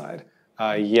the outside.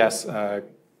 Yes,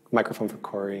 microphone for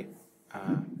Corey.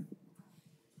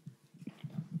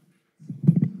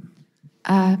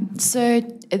 So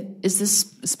is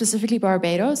this specifically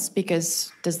Barbados?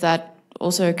 Because does that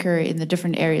also occur in the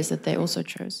different areas that they also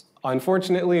chose?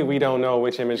 Unfortunately, we don't know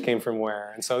which image came from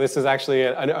where. And so this is actually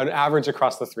an average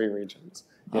across the 3 regions.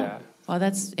 Oh. Yeah. Well,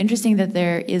 that's interesting that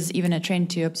there is even a trend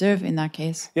to observe in that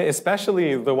case. Yeah,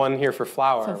 especially the one here for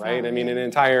flower, right? I mean, an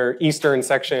entire eastern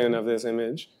section of this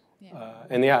image. Yeah.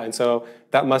 And so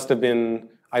that must have been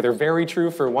either very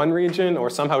true for one region or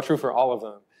somehow true for all of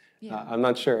them. Yeah. I'm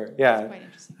not sure. Yeah. That's quite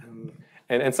interesting.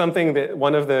 And something that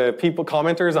one of the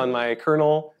commenters on my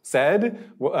kernel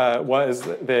said was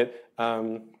that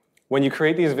when you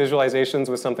create these visualizations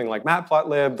with something like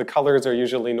matplotlib, the colors are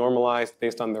usually normalized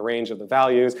based on the range of the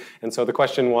values. And so the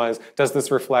question was, does this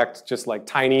reflect just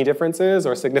tiny differences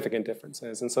or significant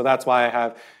differences? And so that's why I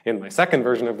have, in my second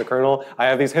version of the kernel, I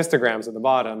have these histograms at the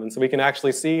bottom. And so we can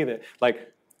actually see that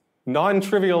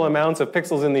non-trivial amounts of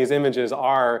pixels in these images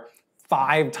are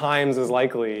 5 times as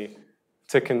likely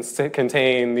to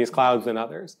contain these clouds than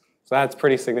others. So that's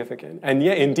pretty significant. And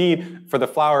yeah, indeed, for the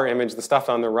flower image, the stuff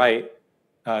on the right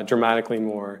dramatically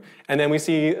more. And then we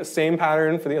see the same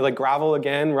pattern for the like gravel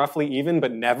again, roughly even,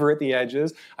 but never at the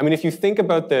edges. I mean, if you think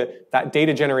about that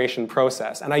data generation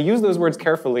process, and I use those words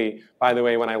carefully, by the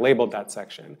way, when I labeled that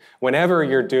section. Whenever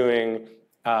you're doing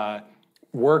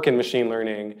work in machine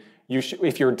learning,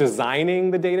 if you're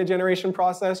designing the data generation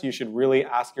process, you should really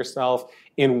ask yourself,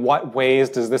 in what ways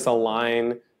does this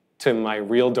align to my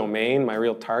real domain, my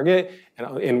real target,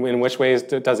 and in which ways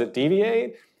does it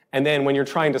deviate? And then when you're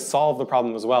trying to solve the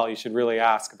problem as well, you should really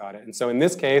ask about it. And so in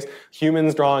this case,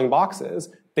 humans drawing boxes,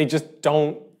 they just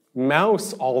don't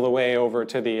mouse all the way over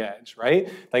to the edge,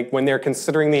 right? Like when they're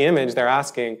considering the image, they're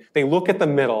asking, they look at the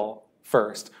middle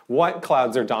first. What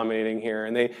clouds are dominating here?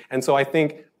 And so I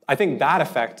think that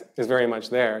effect is very much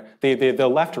there. The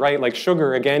left-right, like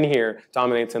sugar again here,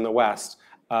 dominates in the west.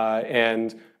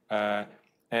 And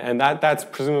that's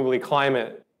presumably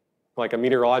climate, like a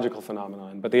meteorological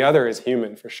phenomenon, but the other is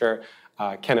human for sure.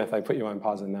 Kenneth, I put you on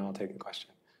pause and now I'll take the question.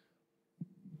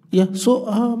 Yeah,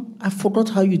 so I forgot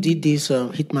how you did this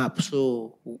heat map.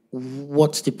 So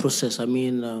what's the process? I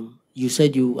mean, you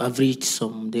said you averaged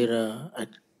some data.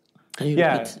 Can you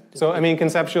repeat? So I mean,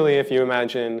 conceptually, if you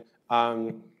imagine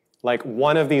like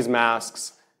one of these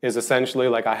masks is essentially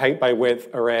like a height by width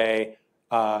array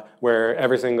where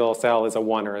every single cell is a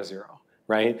 1 or a 0.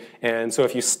 Right? And so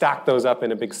if you stack those up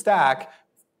in a big stack,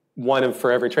 one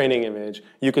for every training image,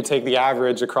 you could take the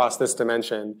average across this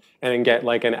dimension and get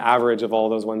like an average of all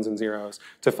those 1s and 0s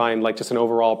to find like just an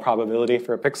overall probability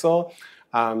for a pixel.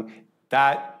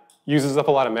 That uses up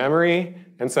a lot of memory.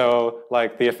 And so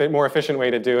like the more efficient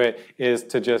way to do it is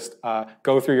to just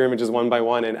go through your images one by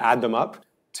one and add them up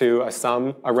to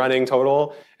a running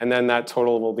total. And then that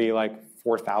total will be like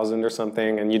 4,000 or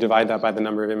something, and you divide that by the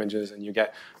number of images, and you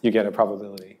get a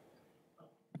probability.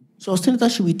 So I think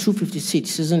that should be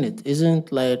 256, isn't it?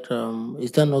 Isn't like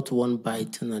is that not 1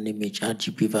 byte in an image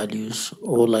RGB values,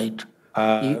 or like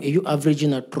are you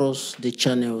averaging across the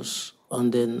channels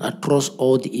and then across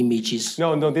all the images?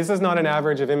 No, this is not an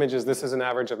average of images. This is an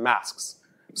average of masks.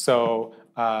 So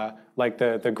like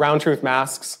the ground truth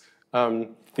masks,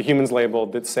 the humans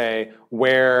labeled that say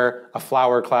where a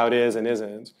flower cloud is and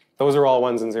isn't. Those are all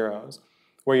 1s and 0s.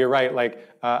 Where you're right, like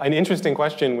an interesting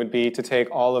question would be to take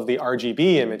all of the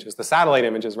RGB images, the satellite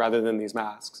images, rather than these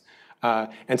masks,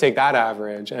 and take that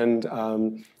average. And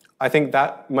I think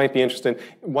that might be interesting.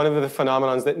 One of the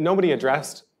phenomenons that nobody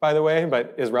addressed, by the way,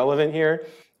 but is relevant here,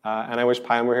 and I wish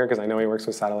Payam were here because I know he works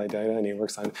with satellite data and he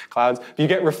works on clouds. You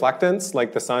get reflectance,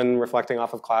 like the sun reflecting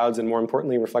off of clouds and more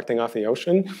importantly, reflecting off the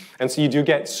ocean. And so you do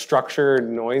get structured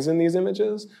noise in these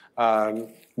images,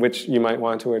 which you might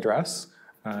want to address.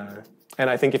 And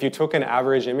I think if you took an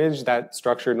average image, that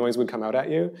structured noise would come out at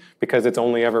you because it's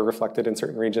only ever reflected in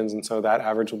certain regions, and so that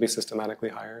average will be systematically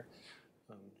higher.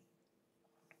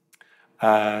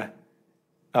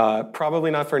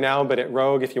 Probably not for now, but at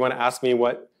Rogue, if you want to ask me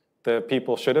what the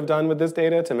people should have done with this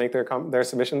data to make their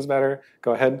submissions better,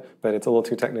 go ahead, but it's a little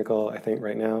too technical, I think,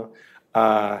 right now.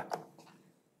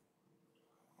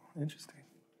 Interesting.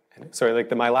 Sorry, like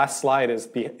my last slide is,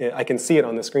 I can see it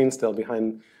on the screen still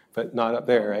behind, but not up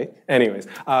there, right? Anyways,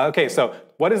 okay, so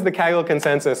what is the Kaggle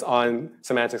consensus on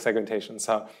semantic segmentation?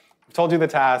 So I've told you the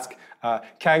task.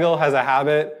 Kaggle has a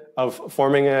habit of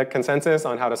forming a consensus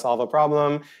on how to solve a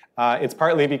problem. It's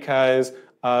partly because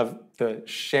of the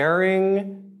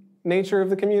sharing nature of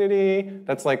the community.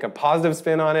 That's like a positive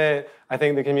spin on it. I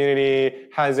think the community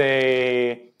has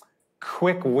a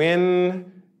quick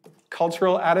win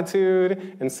cultural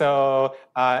attitude. And so,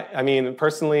 I mean,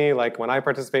 personally, like when I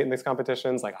participate in these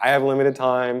competitions, like I have limited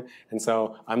time. And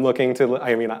so I'm looking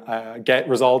to, get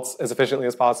results as efficiently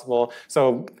as possible.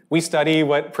 So we study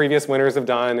what previous winners have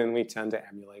done and we tend to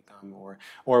emulate them,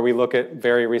 or we look at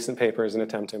very recent papers and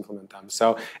attempt to implement them.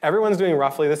 So everyone's doing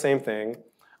roughly the same thing.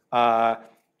 I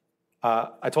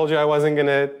told you I wasn't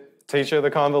gonna teach you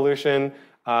the convolution.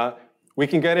 We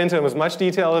can get into as much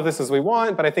detail of this as we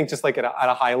want, but I think just like at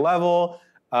a high level,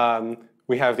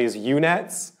 we have these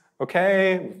UNets,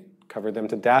 okay? We covered them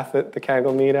to death at the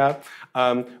Kaggle meetup.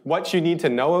 What you need to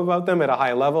know about them at a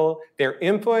high level, their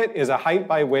input is a height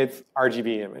by width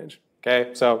RGB image,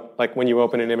 okay? So like when you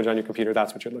open an image on your computer,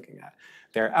 that's what you're looking at.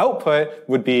 Their output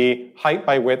would be height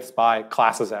by width by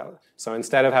classes out. So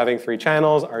instead of having 3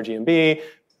 channels, RG and B,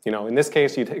 in this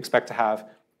case, you'd expect to have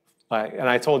and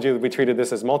I told you that we treated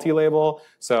this as multi-label.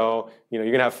 So you're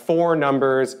going to have 4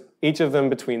 numbers, each of them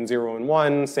between 0 and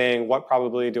 1, saying what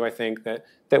probability do I think that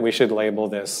we should label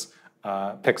this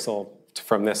pixel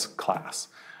from this class.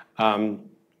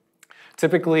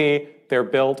 Typically, they're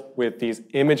built with these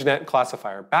ImageNet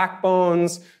classifier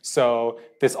backbones. So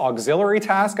this auxiliary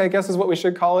task, I guess is what we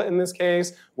should call it in this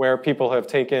case, where people have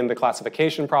taken the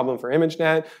classification problem for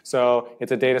ImageNet. So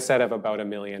it's a data set of about 1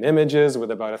 million images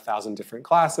with about 1,000 different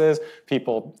classes.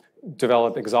 People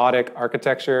develop exotic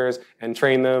architectures and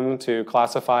train them to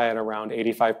classify at around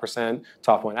 85%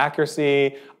 top one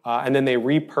accuracy. And then they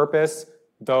repurpose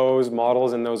those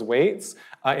models and those weights.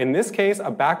 In this case, a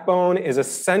backbone is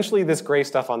essentially this gray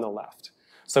stuff on the left.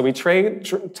 So we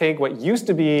take what used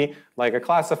to be like a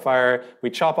classifier,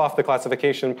 we chop off the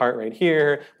classification part right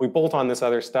here, we bolt on this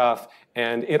other stuff,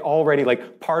 and it already,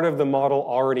 like part of the model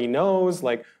already knows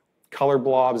like color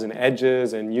blobs and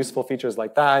edges and useful features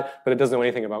like that, but it doesn't know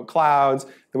anything about clouds.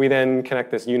 We then connect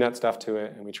this UNet stuff to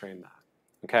it and we train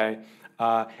that, okay?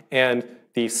 And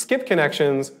the skip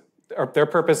connections, their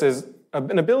purpose is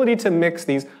an ability to mix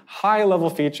these high-level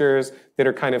features that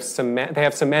are kind of they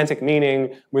have semantic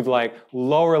meaning with like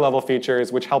lower-level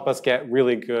features, which help us get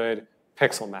really good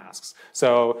pixel masks.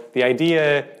 So the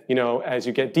idea, you know, as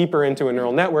you get deeper into a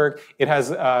neural network, it's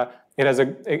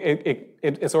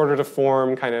ordered to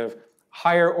form kind of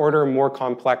higher-order, more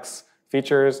complex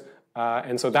features,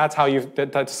 and so that's how you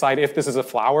decide if this is a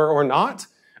flower or not.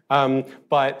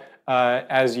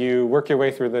 As you work your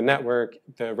way through the network,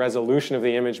 the resolution of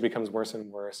the image becomes worse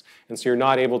and worse. And so you're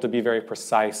not able to be very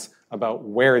precise about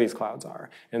where these clouds are.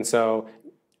 And so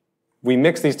we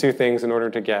mix these two things in order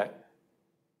to get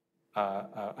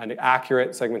an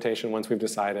accurate segmentation once we've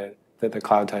decided that the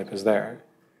cloud type is there.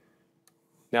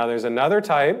 Now there's another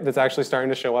type that's actually starting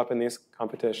to show up in these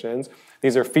competitions.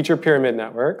 These are feature pyramid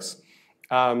networks.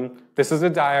 This is a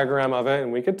diagram of it,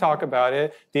 and we could talk about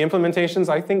it. The implementations,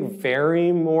 I think,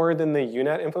 vary more than the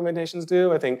UNet implementations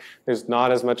do. I think there's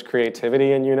not as much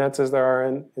creativity in UNets as there are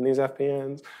in these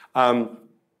FPNs.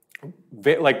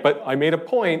 But I made a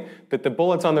point that the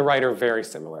bullets on the right are very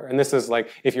similar. And this is like,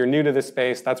 if you're new to this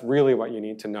space, that's really what you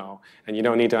need to know. And you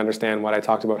don't need to understand what I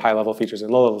talked about high-level features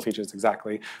and low-level features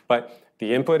exactly. But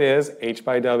the input is H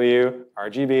by W,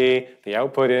 RGB. The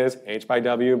output is H by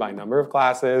W by number of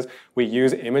classes. We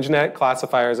use ImageNet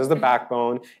classifiers as the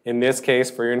backbone. In this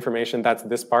case, for your information, that's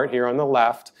this part here on the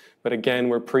left. But again,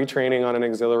 we're pre-training on an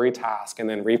auxiliary task and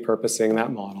then repurposing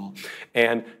that model.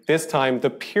 And this time,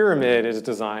 the pyramid is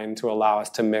designed to allow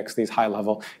us to mix these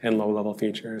high-level and low-level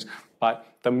features. But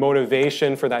the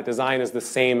motivation for that design is the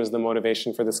same as the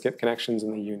motivation for the skip connections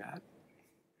in the UNet.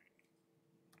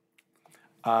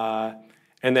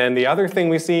 And then the other thing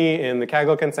we see in the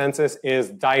Kaggle consensus is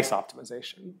dice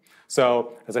optimization.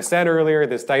 So as I said earlier,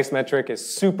 this dice metric is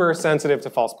super sensitive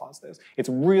to false positives. It's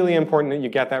really important that you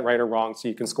get that right or wrong so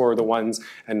you can score the ones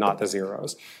and not the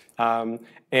zeros. And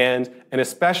an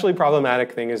especially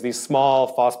problematic thing is these small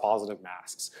false positive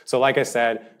masks. So like I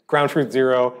said, ground truth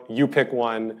 0, you pick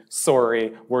 1,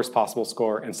 sorry, worst possible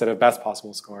score instead of best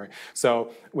possible score.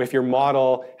 So if your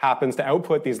model happens to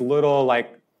output these little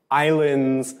like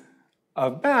islands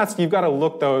of masks, you've got to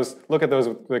look at those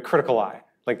with a critical eye.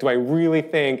 Like, do I really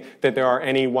think that there are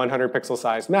any 100 pixel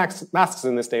sized masks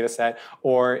in this data set?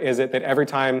 Or is it that every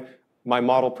time my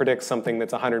model predicts something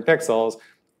that's 100 pixels,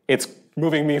 it's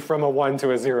moving me from a 1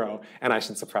 to a 0, and I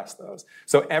should suppress those?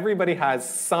 So everybody has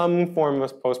some form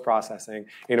of post-processing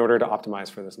in order to optimize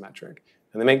for this metric.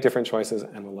 And they make different choices,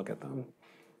 and we'll look at them.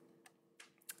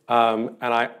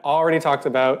 And I already talked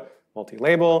about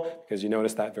multi-label, because you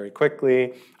noticed that very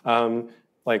quickly.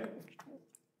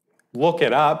 Look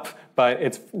it up, but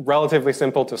it's relatively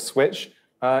simple to switch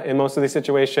in most of these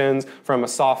situations from a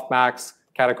softmax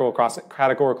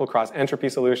categorical cross-entropy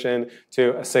solution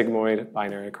to a sigmoid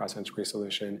binary cross-entropy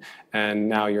solution. And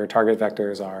now your target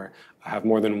vectors have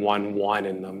more than one 1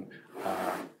 in them,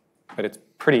 but it's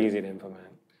pretty easy to implement.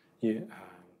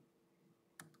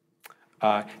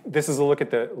 This is a look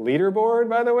at the leaderboard,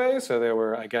 by the way. So there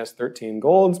were, I guess, 13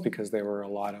 golds because there were a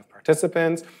lot of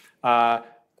participants.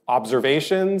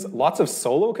 Observations, lots of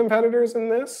solo competitors in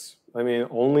this. I mean,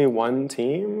 only one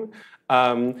team.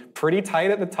 Pretty tight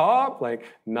at the top, like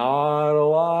not a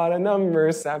lot of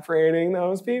numbers separating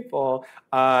those people.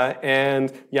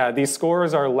 And yeah, these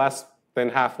scores are less than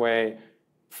halfway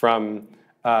from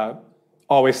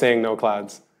always saying no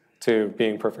clouds to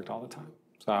being perfect all the time.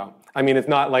 So, I mean, it's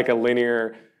not like a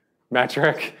linear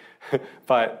metric,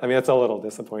 but I mean, it's a little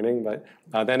disappointing. But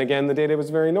then again, the data was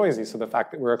very noisy. So the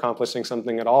fact that we're accomplishing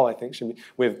something at all, I think, should be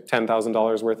with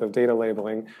 $10,000 worth of data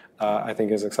labeling, I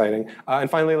think is exciting. And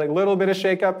finally, like a little bit of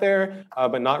shake up there,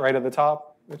 but not right at the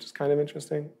top, which is kind of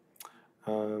interesting.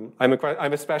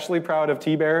 I'm especially proud of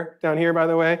T-Bear down here, by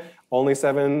the way. Only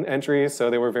 7 entries,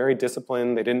 so they were very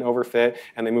disciplined. They didn't overfit,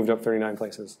 and they moved up 39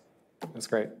 places. That's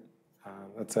great.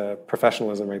 That's a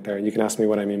professionalism right there. You can ask me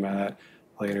what I mean by that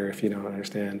later if you don't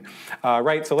understand.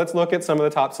 Right, so let's look at some of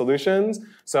the top solutions.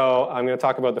 So I'm going to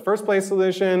talk about the first place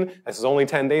solution. This is only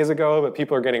 10 days ago, but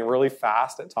people are getting really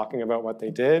fast at talking about what they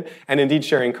did and indeed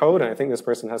sharing code. And I think this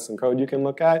person has some code you can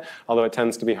look at, although it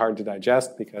tends to be hard to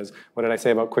digest because what did I say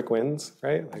about quick wins,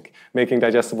 right? Like making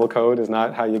digestible code is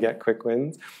not how you get quick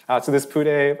wins. So this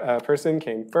Pude person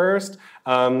came first.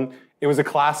 It was a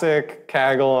classic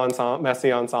Kaggle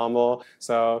messy ensemble.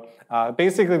 So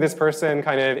basically this person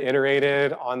kind of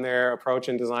iterated on their approach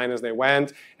and design as they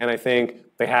went. And I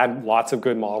think they had lots of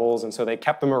good models. And so they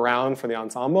kept them around for the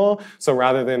ensemble. So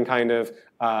rather than kind of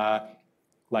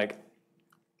like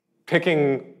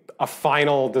picking a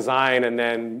final design and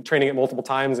then training it multiple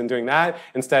times and doing that,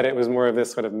 instead it was more of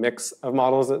this sort of mix of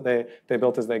models that they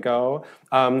built as they go.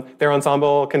 Their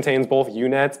ensemble contains both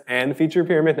UNets and feature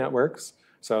pyramid networks.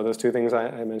 So those two things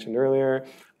I mentioned earlier.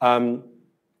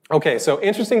 Okay, so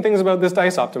interesting things about this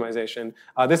dice optimization.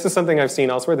 This is something I've seen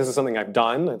elsewhere. This is something I've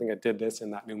done. I think I did this in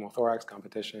that pneumothorax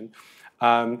competition.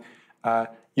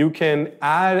 You can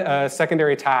add a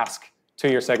secondary task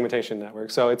to your segmentation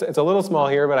network. So it's a little small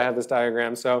here, but I have this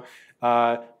diagram. So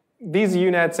these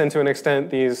UNets, and to an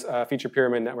extent these feature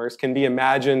pyramid networks, can be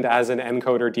imagined as an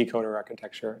encoder-decoder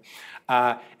architecture.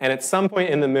 And at some point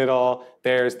in the middle,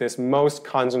 there's this most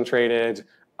concentrated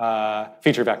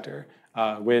feature vector,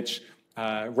 which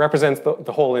represents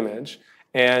the whole image.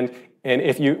 And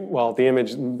if you, well, the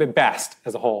image best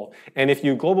as a whole. And if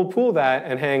you global pool that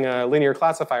and hang a linear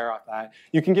classifier off that,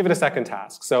 you can give it a second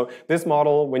task. So this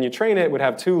model, when you train it, would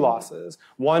have two losses.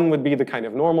 One would be the kind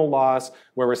of normal loss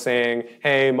where we're saying,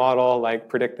 hey, model, like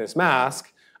predict this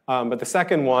mask. But the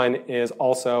second one is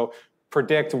also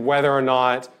predict whether or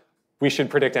not we should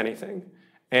predict anything.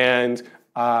 And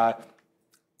that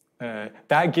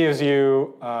gives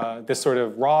you this sort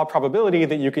of raw probability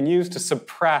that you can use to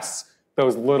suppress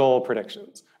those little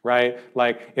predictions, right?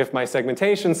 Like if my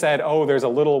segmentation said, oh, there's a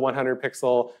little 100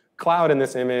 pixel cloud in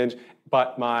this image,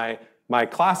 but my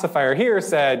classifier here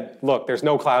said, look, there's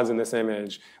no clouds in this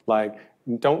image. Like,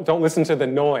 don't listen to the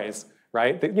noise,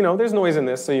 right? You know, there's noise in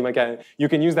this, so you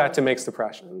can use that to make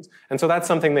suppressions. And so that's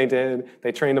something they did.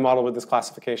 They trained a model with this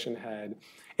classification head.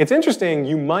 It's interesting,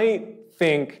 you might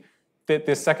think that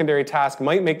this secondary task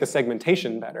might make the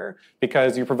segmentation better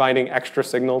because you're providing extra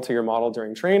signal to your model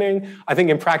during training. I think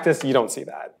in practice, you don't see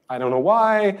that. I don't know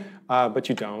why, but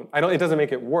you don't. It doesn't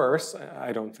make it worse,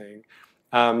 I don't think.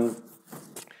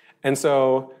 And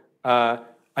so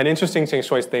an interesting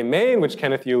choice they made, which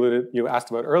Kenneth, you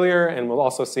asked about earlier, and we'll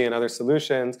also see in other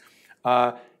solutions,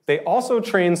 they also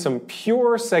trained some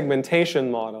pure segmentation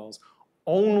models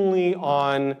only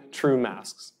on true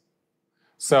masks.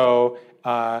 So,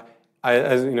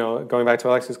 as you know, going back to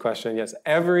Aleksey's question, yes,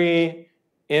 every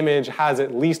image has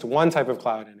at least one type of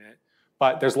cloud in it,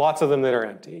 but there's lots of them that are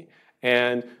empty.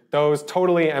 And those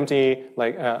totally empty,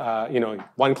 like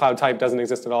one cloud type doesn't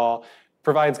exist at all,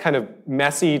 provides kind of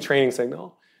messy training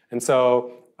signal. And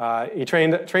so he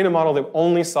trained a model that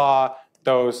only saw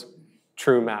those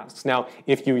true masks. Now,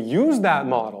 if you use that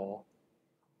model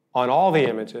on all the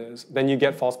images, then you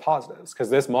get false positives, because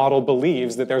this model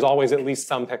believes that there's always at least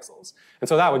some pixels. And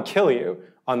so that would kill you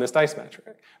on this dice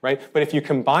metric, right? But if you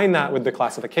combine that with the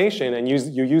classification and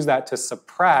you use that to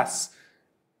suppress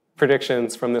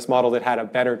predictions from this model that had a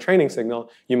better training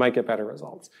signal, you might get better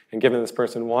results. And given this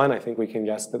person won, I think we can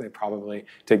guess that they probably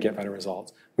did get better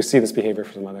results. We see this behavior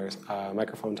from others.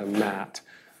 Microphone to Matt.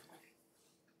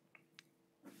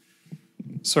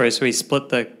 Sorry, so he split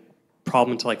the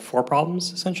problem into like 4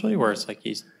 problems, essentially, where it's like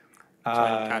he's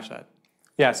trying to catch that?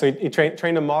 Yeah, so he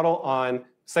trained a model on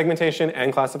segmentation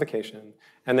and classification,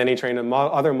 and then he trained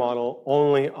other model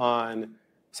only on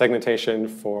segmentation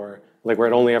for like where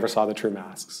it only ever saw the true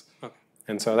masks. Okay.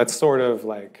 And so that's sort of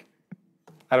like,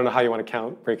 I don't know how you want to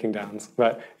count breaking downs,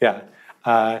 but yeah.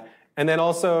 And then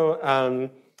also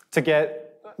to get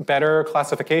better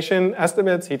classification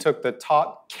estimates, he took the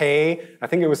top K, I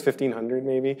think it was 1,500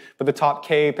 maybe, but the top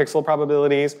K pixel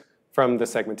probabilities from the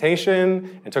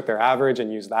segmentation and took their average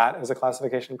and used that as a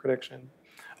classification prediction.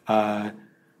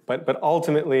 But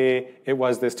ultimately, it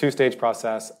was this 2-stage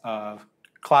process of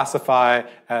classify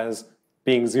as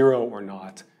being 0 or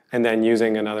not, and then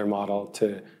using another model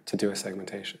to do a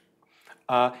segmentation.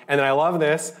 And then I love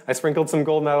this. I sprinkled some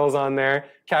gold medals on there.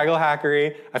 Kaggle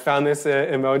hackery. I found this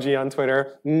emoji on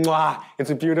Twitter. Mwah!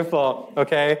 It's beautiful,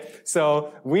 okay?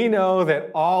 So we know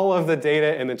that all of the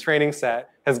data in the training set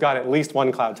has got at least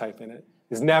one cloud type in it.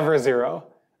 It's never 0,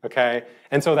 okay?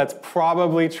 And so that's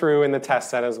probably true in the test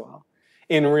set as well.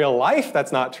 In real life,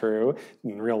 that's not true.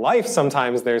 In real life,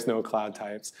 sometimes there's no cloud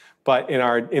types. But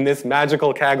in this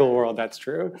magical Kaggle world, that's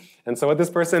true. And so what this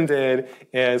person did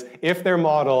is, if their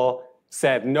model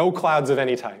said no clouds of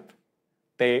any type,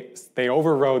 they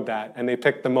overrode that, and they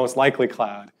picked the most likely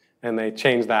cloud, and they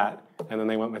changed that, and then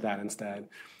they went with that instead.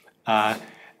 And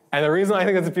the reason I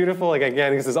think it's beautiful, like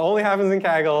again, because this only happens in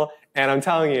Kaggle, and I'm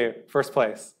telling you, first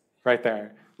place, right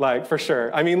there. Like, for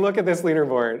sure. I mean, look at this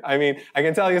leaderboard. I mean, I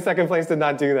can tell you second place did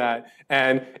not do that.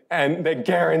 And they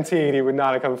guaranteed he would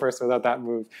not have come first without that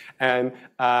move. And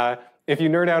if you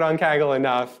nerd out on Kaggle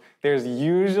enough, there's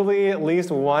usually at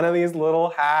least one of these little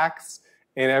hacks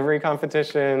in every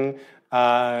competition.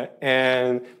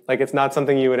 And like, it's not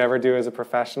something you would ever do as a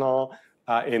professional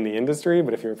in the industry,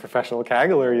 but if you're a professional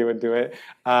Kaggler, you would do it.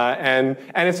 And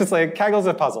it's just like, Kaggle's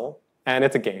a puzzle. And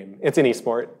it's a game. It's an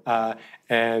esport.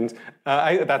 That's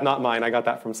not mine. I got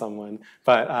that from someone.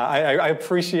 But I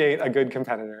appreciate a good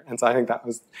competitor. And so I think that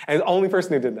was the only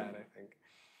person who did that, I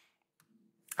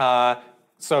think.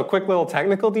 So quick little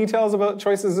technical details about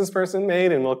choices this person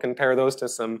made, and we'll compare those to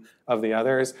some of the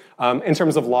others. In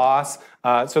terms of loss,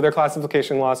 so their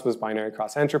classification loss was binary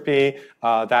cross entropy.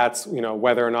 That's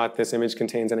whether or not this image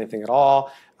contains anything at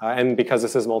all. And because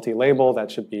this is multi-label, that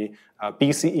should be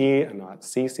BCE and not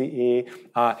CCE.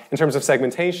 In terms of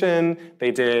segmentation,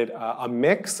 they did a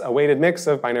weighted mix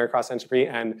of binary cross entropy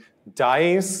and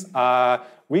dice.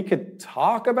 We could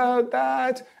talk about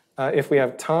that if we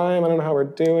have time. I don't know how we're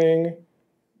doing.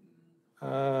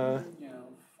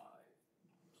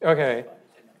 Okay,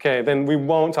 then we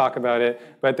won't talk about it.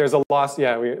 But there's a loss.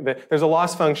 There's a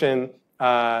loss function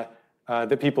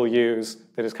that people use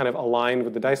that is kind of aligned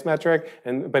with the dice metric,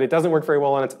 but it doesn't work very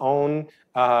well on its own.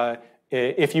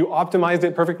 If you optimized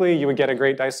it perfectly, you would get a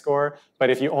great dice score. But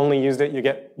if you only used it, you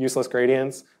get useless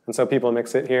gradients. And so people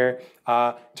mix it here.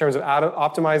 In terms of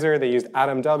optimizer, they used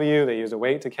atom W. They used a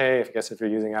weight decay. I guess if you're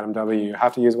using atom W, you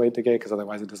have to use weight decay, because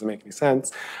otherwise it doesn't make any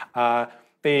sense.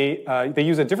 They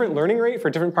use a different learning rate for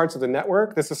different parts of the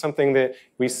network. This is something that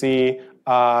we see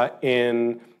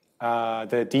in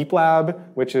the Deep Lab,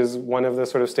 which is one of the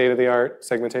sort of state-of-the-art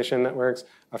segmentation networks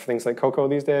for things like COCO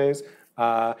these days.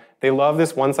 They love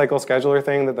this one-cycle scheduler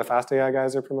thing that the FastAI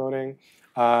guys are promoting.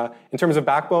 In terms of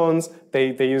backbones,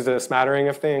 they use a smattering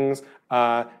of things.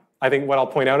 I think what I'll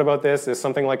point out about this is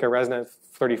something like a ResNet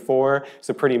 34 is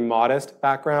a pretty modest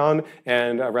background,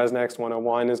 and a ResNext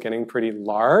 101 is getting pretty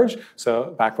large.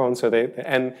 So backbone.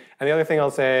 And the other thing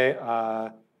I'll say,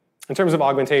 in terms of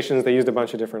augmentations, they used a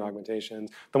bunch of different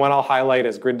augmentations. The one I'll highlight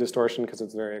is grid distortion, because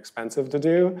it's very expensive to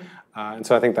do. And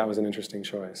so I think that was an interesting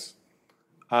choice.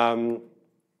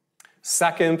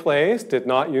 Second place did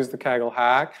not use the Kaggle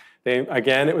hack.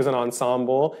 Again, it was an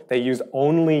ensemble. They used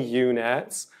only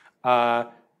UNets.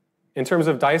 In terms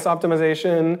of dice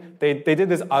optimization, they did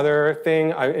this other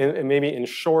thing, maybe in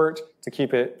short, to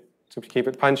keep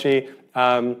it punchy.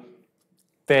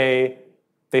 They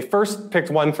first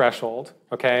picked one threshold,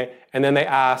 okay, and then they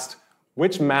asked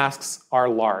which masks are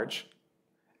large.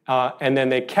 And then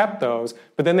they kept those,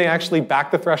 but then they actually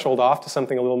backed the threshold off to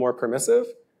something a little more permissive.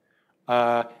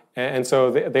 And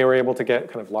so they were able to get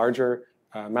kind of larger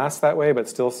masks that way, but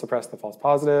still suppress the false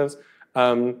positives.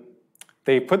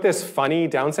 They put this funny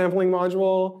downsampling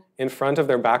module in front of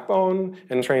their backbone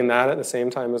and trained that at the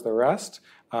same time as the rest.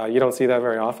 You don't see that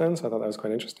very often, so I thought that was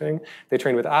quite interesting. They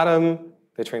trained with atom.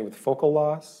 They trained with focal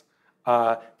loss.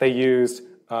 They used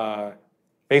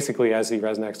basically as the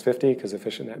ResNext 50, because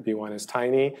efficient net B1 is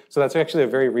tiny. So that's actually a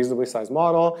very reasonably sized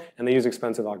model, and they use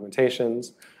expensive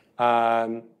augmentations.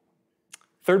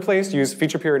 Third place used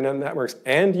feature period networks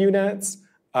and UNets.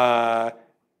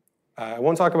 I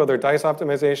won't talk about their dice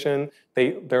optimization.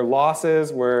 Their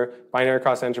losses were binary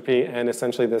cross entropy and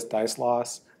essentially this dice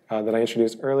loss that I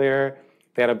introduced earlier.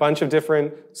 They had a bunch of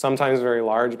different, sometimes very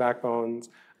large backbones.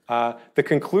 The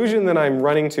conclusion that I'm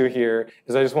running to here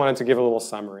is I just wanted to give a little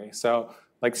summary. So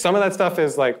like some of that stuff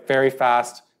is like very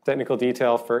fast technical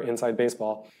detail for inside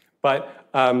baseball. But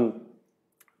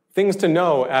things to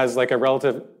know as like a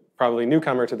relative, probably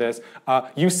newcomer to this,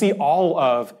 you see all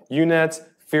of UNets,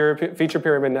 feature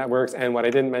pyramid networks, and what I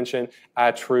didn't mention,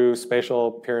 true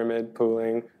spatial pyramid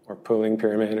pooling, or pooling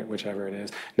pyramid, or whichever it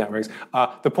is, networks.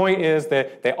 The point is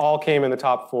that they all came in the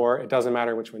top 4. It doesn't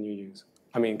matter which one you use.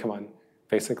 I mean, come on,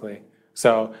 basically.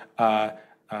 So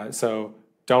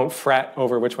don't fret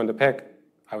over which one to pick.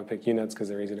 I would pick UNets because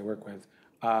they're easy to work with.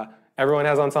 Everyone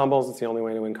has ensembles. It's the only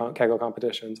way to win Kaggle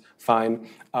competitions. Fine.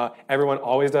 Everyone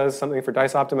always does something for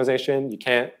dice optimization. You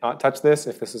can't not touch this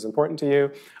if this is important to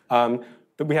you.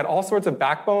 We had all sorts of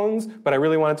backbones, but I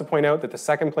really wanted to point out that the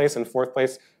second place and fourth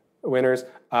place winners,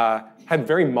 had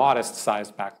very modest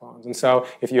sized backbones. And so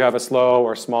if you have a slow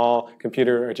or small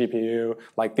computer or GPU,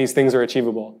 like these things are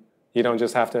achievable. You don't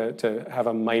just have to have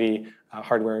a mighty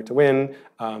hardware to win.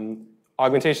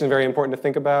 Augmentation is very important to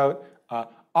think about.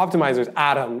 Optimizers,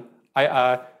 Atom.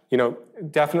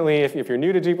 Definitely if you're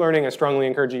new to deep learning, I strongly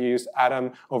encourage you to use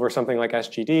Atom over something like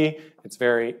SGD. It's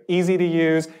very easy to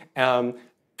use.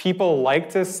 People like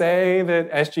to say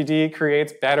that SGD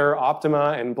creates better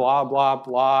optima and blah, blah,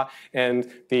 blah,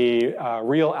 and the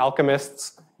real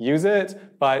alchemists use it,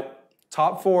 but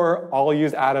top 4 all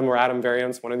use Atom or Atom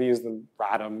variants. One of these use the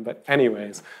Atom, but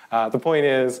anyways, the point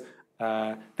is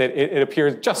that it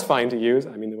appears just fine to use.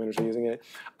 I mean, the winners are using it.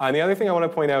 And the other thing I want to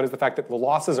point out is the fact that the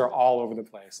losses are all over the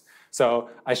place. So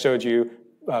I showed you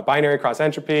binary cross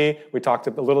entropy. We talked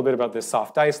a little bit about this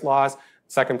soft dice loss.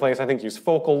 Second place, I think, used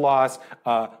focal loss.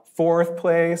 Fourth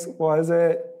place, was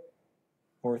it?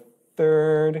 Or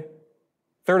third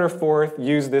or fourth,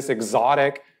 used this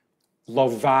exotic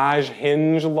Lovage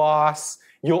hinge loss.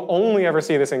 You'll only ever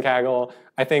see this in Kaggle.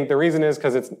 I think the reason is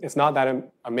because it's not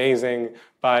that amazing,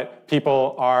 but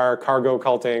people are cargo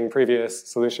culting previous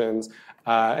solutions.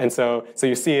 And so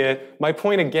you see it. My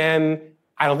point again,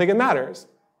 I don't think it matters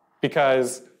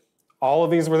because all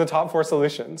of these were the top 4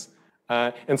 solutions.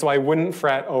 And so I wouldn't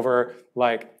fret over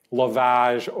like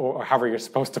Lovage or however you're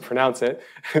supposed to pronounce it,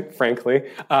 frankly,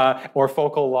 or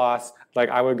focal loss. Like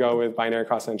I would go with binary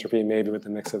cross entropy, maybe with the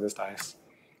mix of this dice.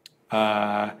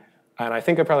 And I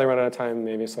think I probably run out of time,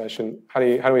 maybe, so I shouldn't. How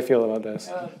do we feel about this?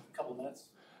 A couple minutes.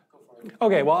 Go for it.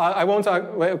 Okay, well, I won't talk.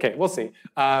 Okay, we'll see.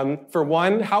 For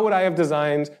one, how would I have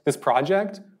designed this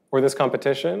project or this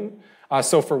competition?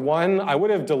 So for one, I would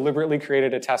have deliberately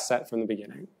created a test set from the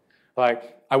beginning.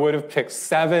 Like, I would have picked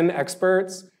 7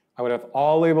 experts. I would have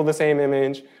all labeled the same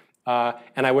image.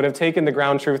 And I would have taken the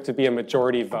ground truth to be a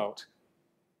majority vote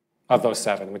of those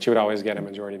 7, which you would always get a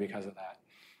majority because of that.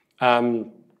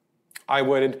 I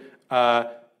would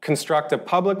construct a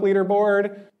public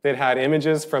leaderboard that had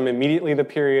images from immediately the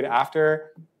period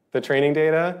after the training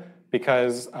data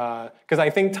because I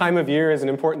think time of year is an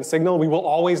important signal. We will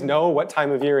always know what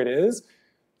time of year it is.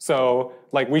 So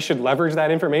like we should leverage that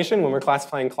information when we're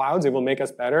classifying clouds. It will make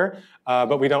us better,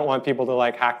 but we don't want people to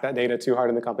like hack that data too hard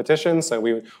in the competition. So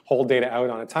we would hold data out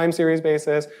on a time series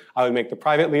basis. I would make the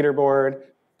private leaderboard,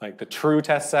 like the true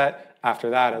test set after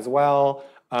that as well.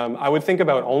 I would think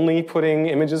about only putting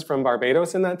images from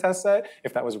Barbados in that test set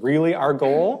if that was really our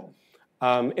goal.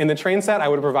 In the train set, I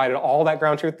would have provided all that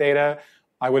ground truth data.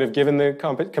 I would have given the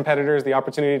competitors the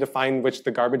opportunity to find which the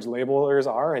garbage labelers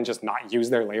are and just not use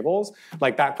their labels.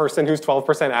 Like that person who's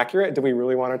 12% accurate, do we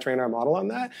really want to train our model on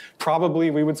that?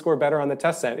 Probably we would score better on the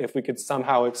test set if we could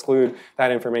somehow exclude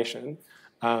that information.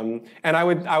 And I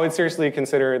would seriously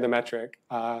consider the metric.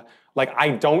 Like I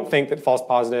don't think that false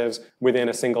positives within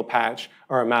a single patch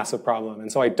are a massive problem.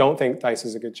 And so I don't think dice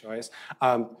is a good choice.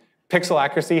 Pixel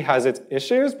accuracy has its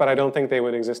issues, but I don't think they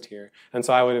would exist here. And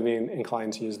so I would have been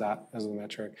inclined to use that as a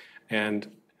metric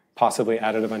and possibly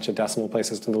added a bunch of decimal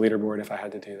places to the leaderboard if I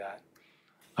had to do that.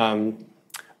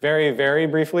 Very, very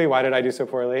briefly, why did I do so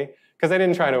poorly? Because I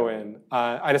didn't try to win.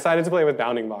 I decided to play with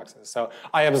bounding boxes. So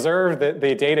I observed that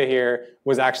the data here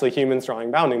was actually humans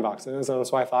drawing bounding boxes. And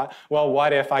so I thought, well,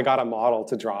 what if I got a model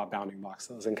to draw bounding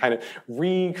boxes and kind of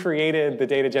recreated the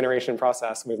data generation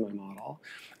process with my model.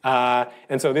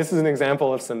 And so this is an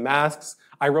example of some masks.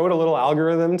 I wrote a little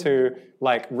algorithm to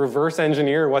like reverse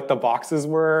engineer what the boxes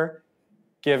were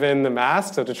given the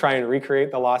mask, so to try and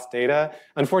recreate the lost data.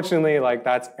 Unfortunately, like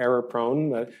that's error prone,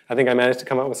 but I think I managed to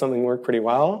come up with something that worked pretty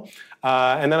well.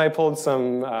 And then I pulled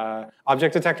some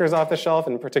object detectors off the shelf.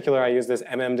 In particular, I used this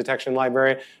detection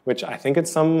library, which I think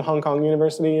it's some Hong Kong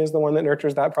university is the one that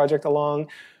nurtures that project along.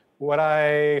 What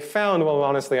I found, well,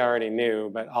 honestly, I already knew,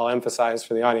 but I'll emphasize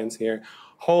for the audience here.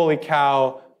 Holy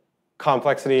cow,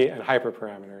 complexity and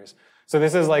hyperparameters. So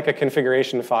this is like a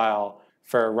configuration file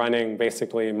for running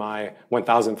basically my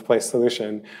 1000th place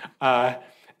solution.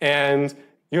 And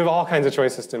you have all kinds of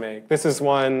choices to make. This is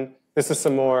one, this is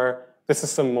some more, this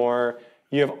is some more.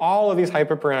 You have all of these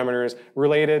hyperparameters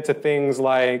related to things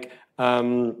like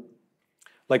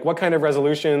what kind of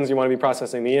resolutions you want to be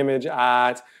processing the image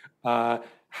at,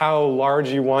 how large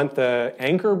you want the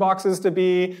anchor boxes to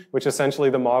be, which essentially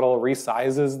the model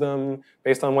resizes them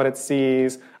based on what it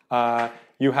sees.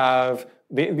 You have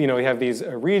these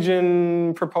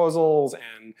region proposals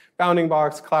and bounding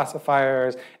box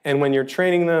classifiers, and when you're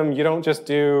training them, you don't just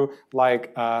do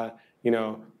like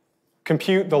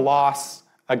compute the loss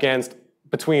against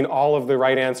between all of the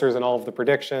right answers and all of the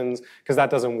predictions, because that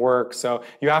doesn't work. So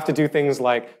you have to do things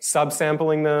like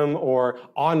subsampling them or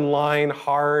online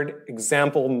hard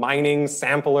example mining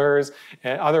samplers.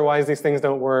 And otherwise, these things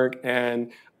don't work.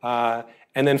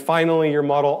 And then finally, your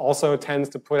model also tends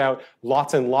to put out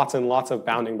lots and lots and lots of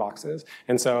bounding boxes.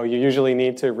 And so you usually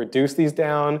need to reduce these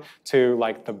down to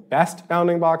like the best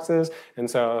bounding boxes.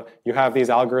 And so you have these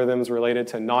algorithms related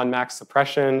to non-max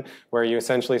suppression, where you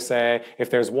essentially say, if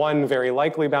there's one very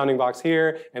likely bounding box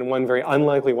here and one very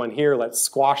unlikely one here, let's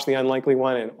squash the unlikely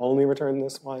one and only return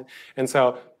this one. And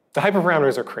so the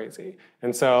hyperparameters are crazy.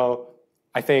 And so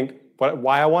I think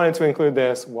why I wanted to include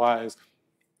this was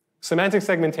semantic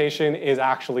segmentation is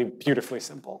actually beautifully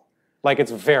simple. Like,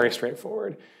 it's very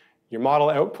straightforward. Your model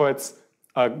outputs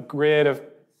a grid of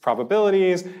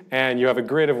probabilities, and you have a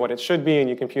grid of what it should be, and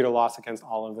you compute a loss against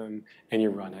all of them, and you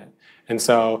run it. And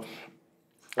so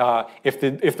if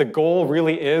the goal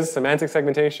really is semantic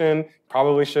segmentation,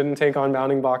 probably shouldn't take on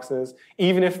bounding boxes,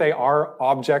 even if they are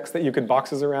objects that you could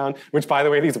boxes around, which, by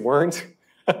the way, these weren't.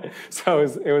 So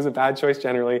it was a bad choice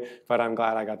generally, but I'm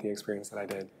glad I got the experience that I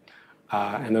did.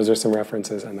 And those are some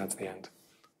references, and that's the end.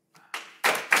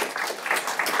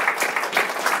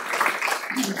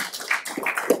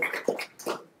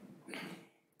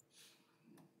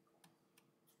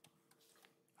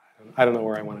 I don't know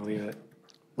where I want to leave it.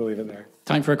 We'll leave it there.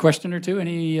 Time for a question or two.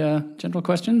 Any general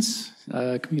questions?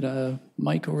 Can we get a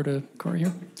mic over to Corey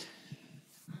here?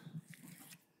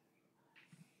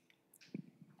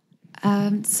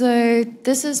 So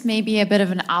this is maybe a bit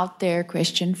of an out there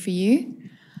question for you.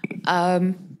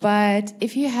 But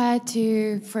if you had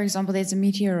to, for example, there's a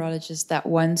meteorologist that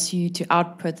wants you to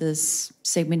output this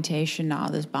segmentation now,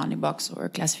 this bounding box or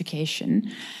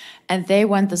classification, and they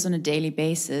want this on a daily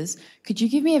basis, could you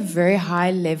give me a very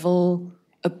high level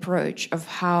approach of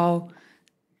how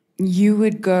you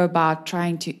would go about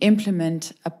trying to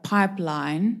implement a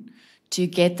pipeline to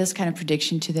get this kind of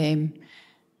prediction to them,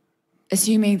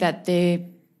 assuming that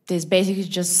there's basically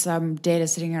just some data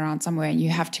sitting around somewhere and you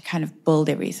have to kind of build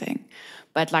everything,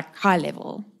 but like high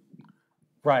level?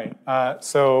 Right.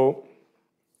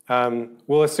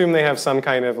 We'll assume they have some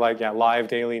kind of live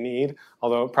daily need,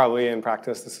 although probably in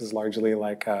practice this is largely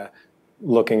like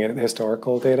looking at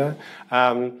historical data.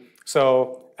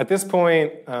 So at this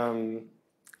point,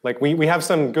 we have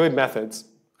some good methods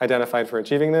identified for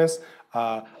achieving this.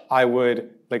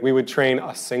 We would train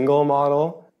a single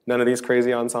model, none of these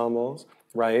crazy ensembles,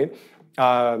 right?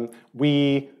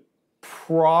 We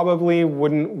probably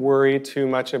wouldn't worry too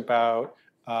much about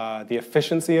the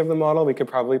efficiency of the model. We could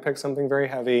probably pick something very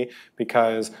heavy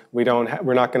because we're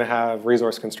not going to have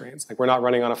resource constraints. Like, we're not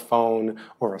running on a phone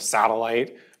or a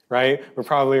satellite, right? We're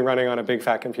probably running on a big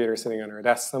fat computer sitting under a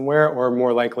desk somewhere, or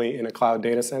more likely in a cloud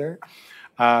data center.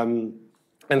 And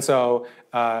so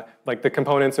the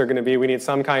components are going to be, we need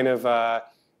some kind of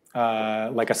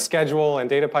like a schedule and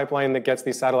data pipeline that gets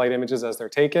these satellite images as they're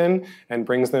taken and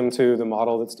brings them to the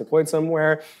model that's deployed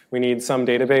somewhere. We need some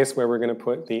database where we're going to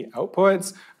put the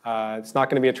outputs. It's not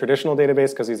going to be a traditional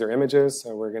database because these are images,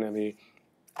 so we're going to be,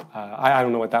 I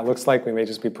don't know what that looks like. We may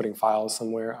just be putting files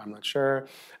somewhere, I'm not sure.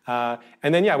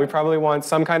 And then, we probably want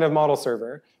some kind of model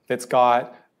server that's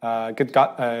got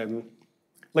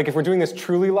if we're doing this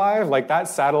truly live, that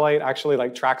satellite actually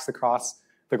tracks across.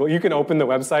 You can open the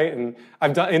website, and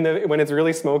I've done when it's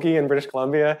really smoky in British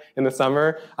Columbia in the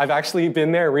summer, I've actually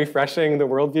been there refreshing the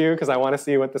world view because I want to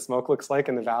see what the smoke looks like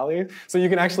in the valley. So you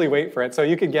can actually wait for it. So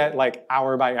you could get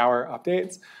hour by hour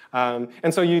updates.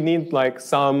 And so you need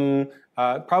some,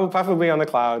 probably on the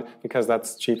cloud because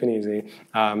that's cheap and easy.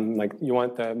 You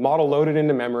want the model loaded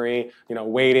into memory,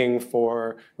 waiting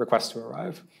for requests to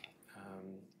arrive.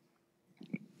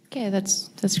 Okay,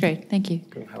 that's great. Thank you.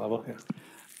 Good high level, yeah.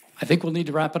 I think we'll need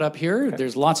to wrap it up here. Okay.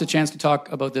 There's lots of chance to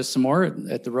talk about this some more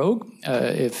at the Rogue.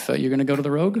 If you're going to go to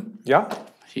the Rogue,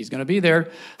 he's going to be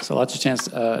there. So lots of chance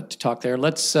to talk there.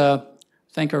 Let's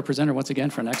thank our presenter once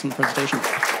again for an excellent presentation.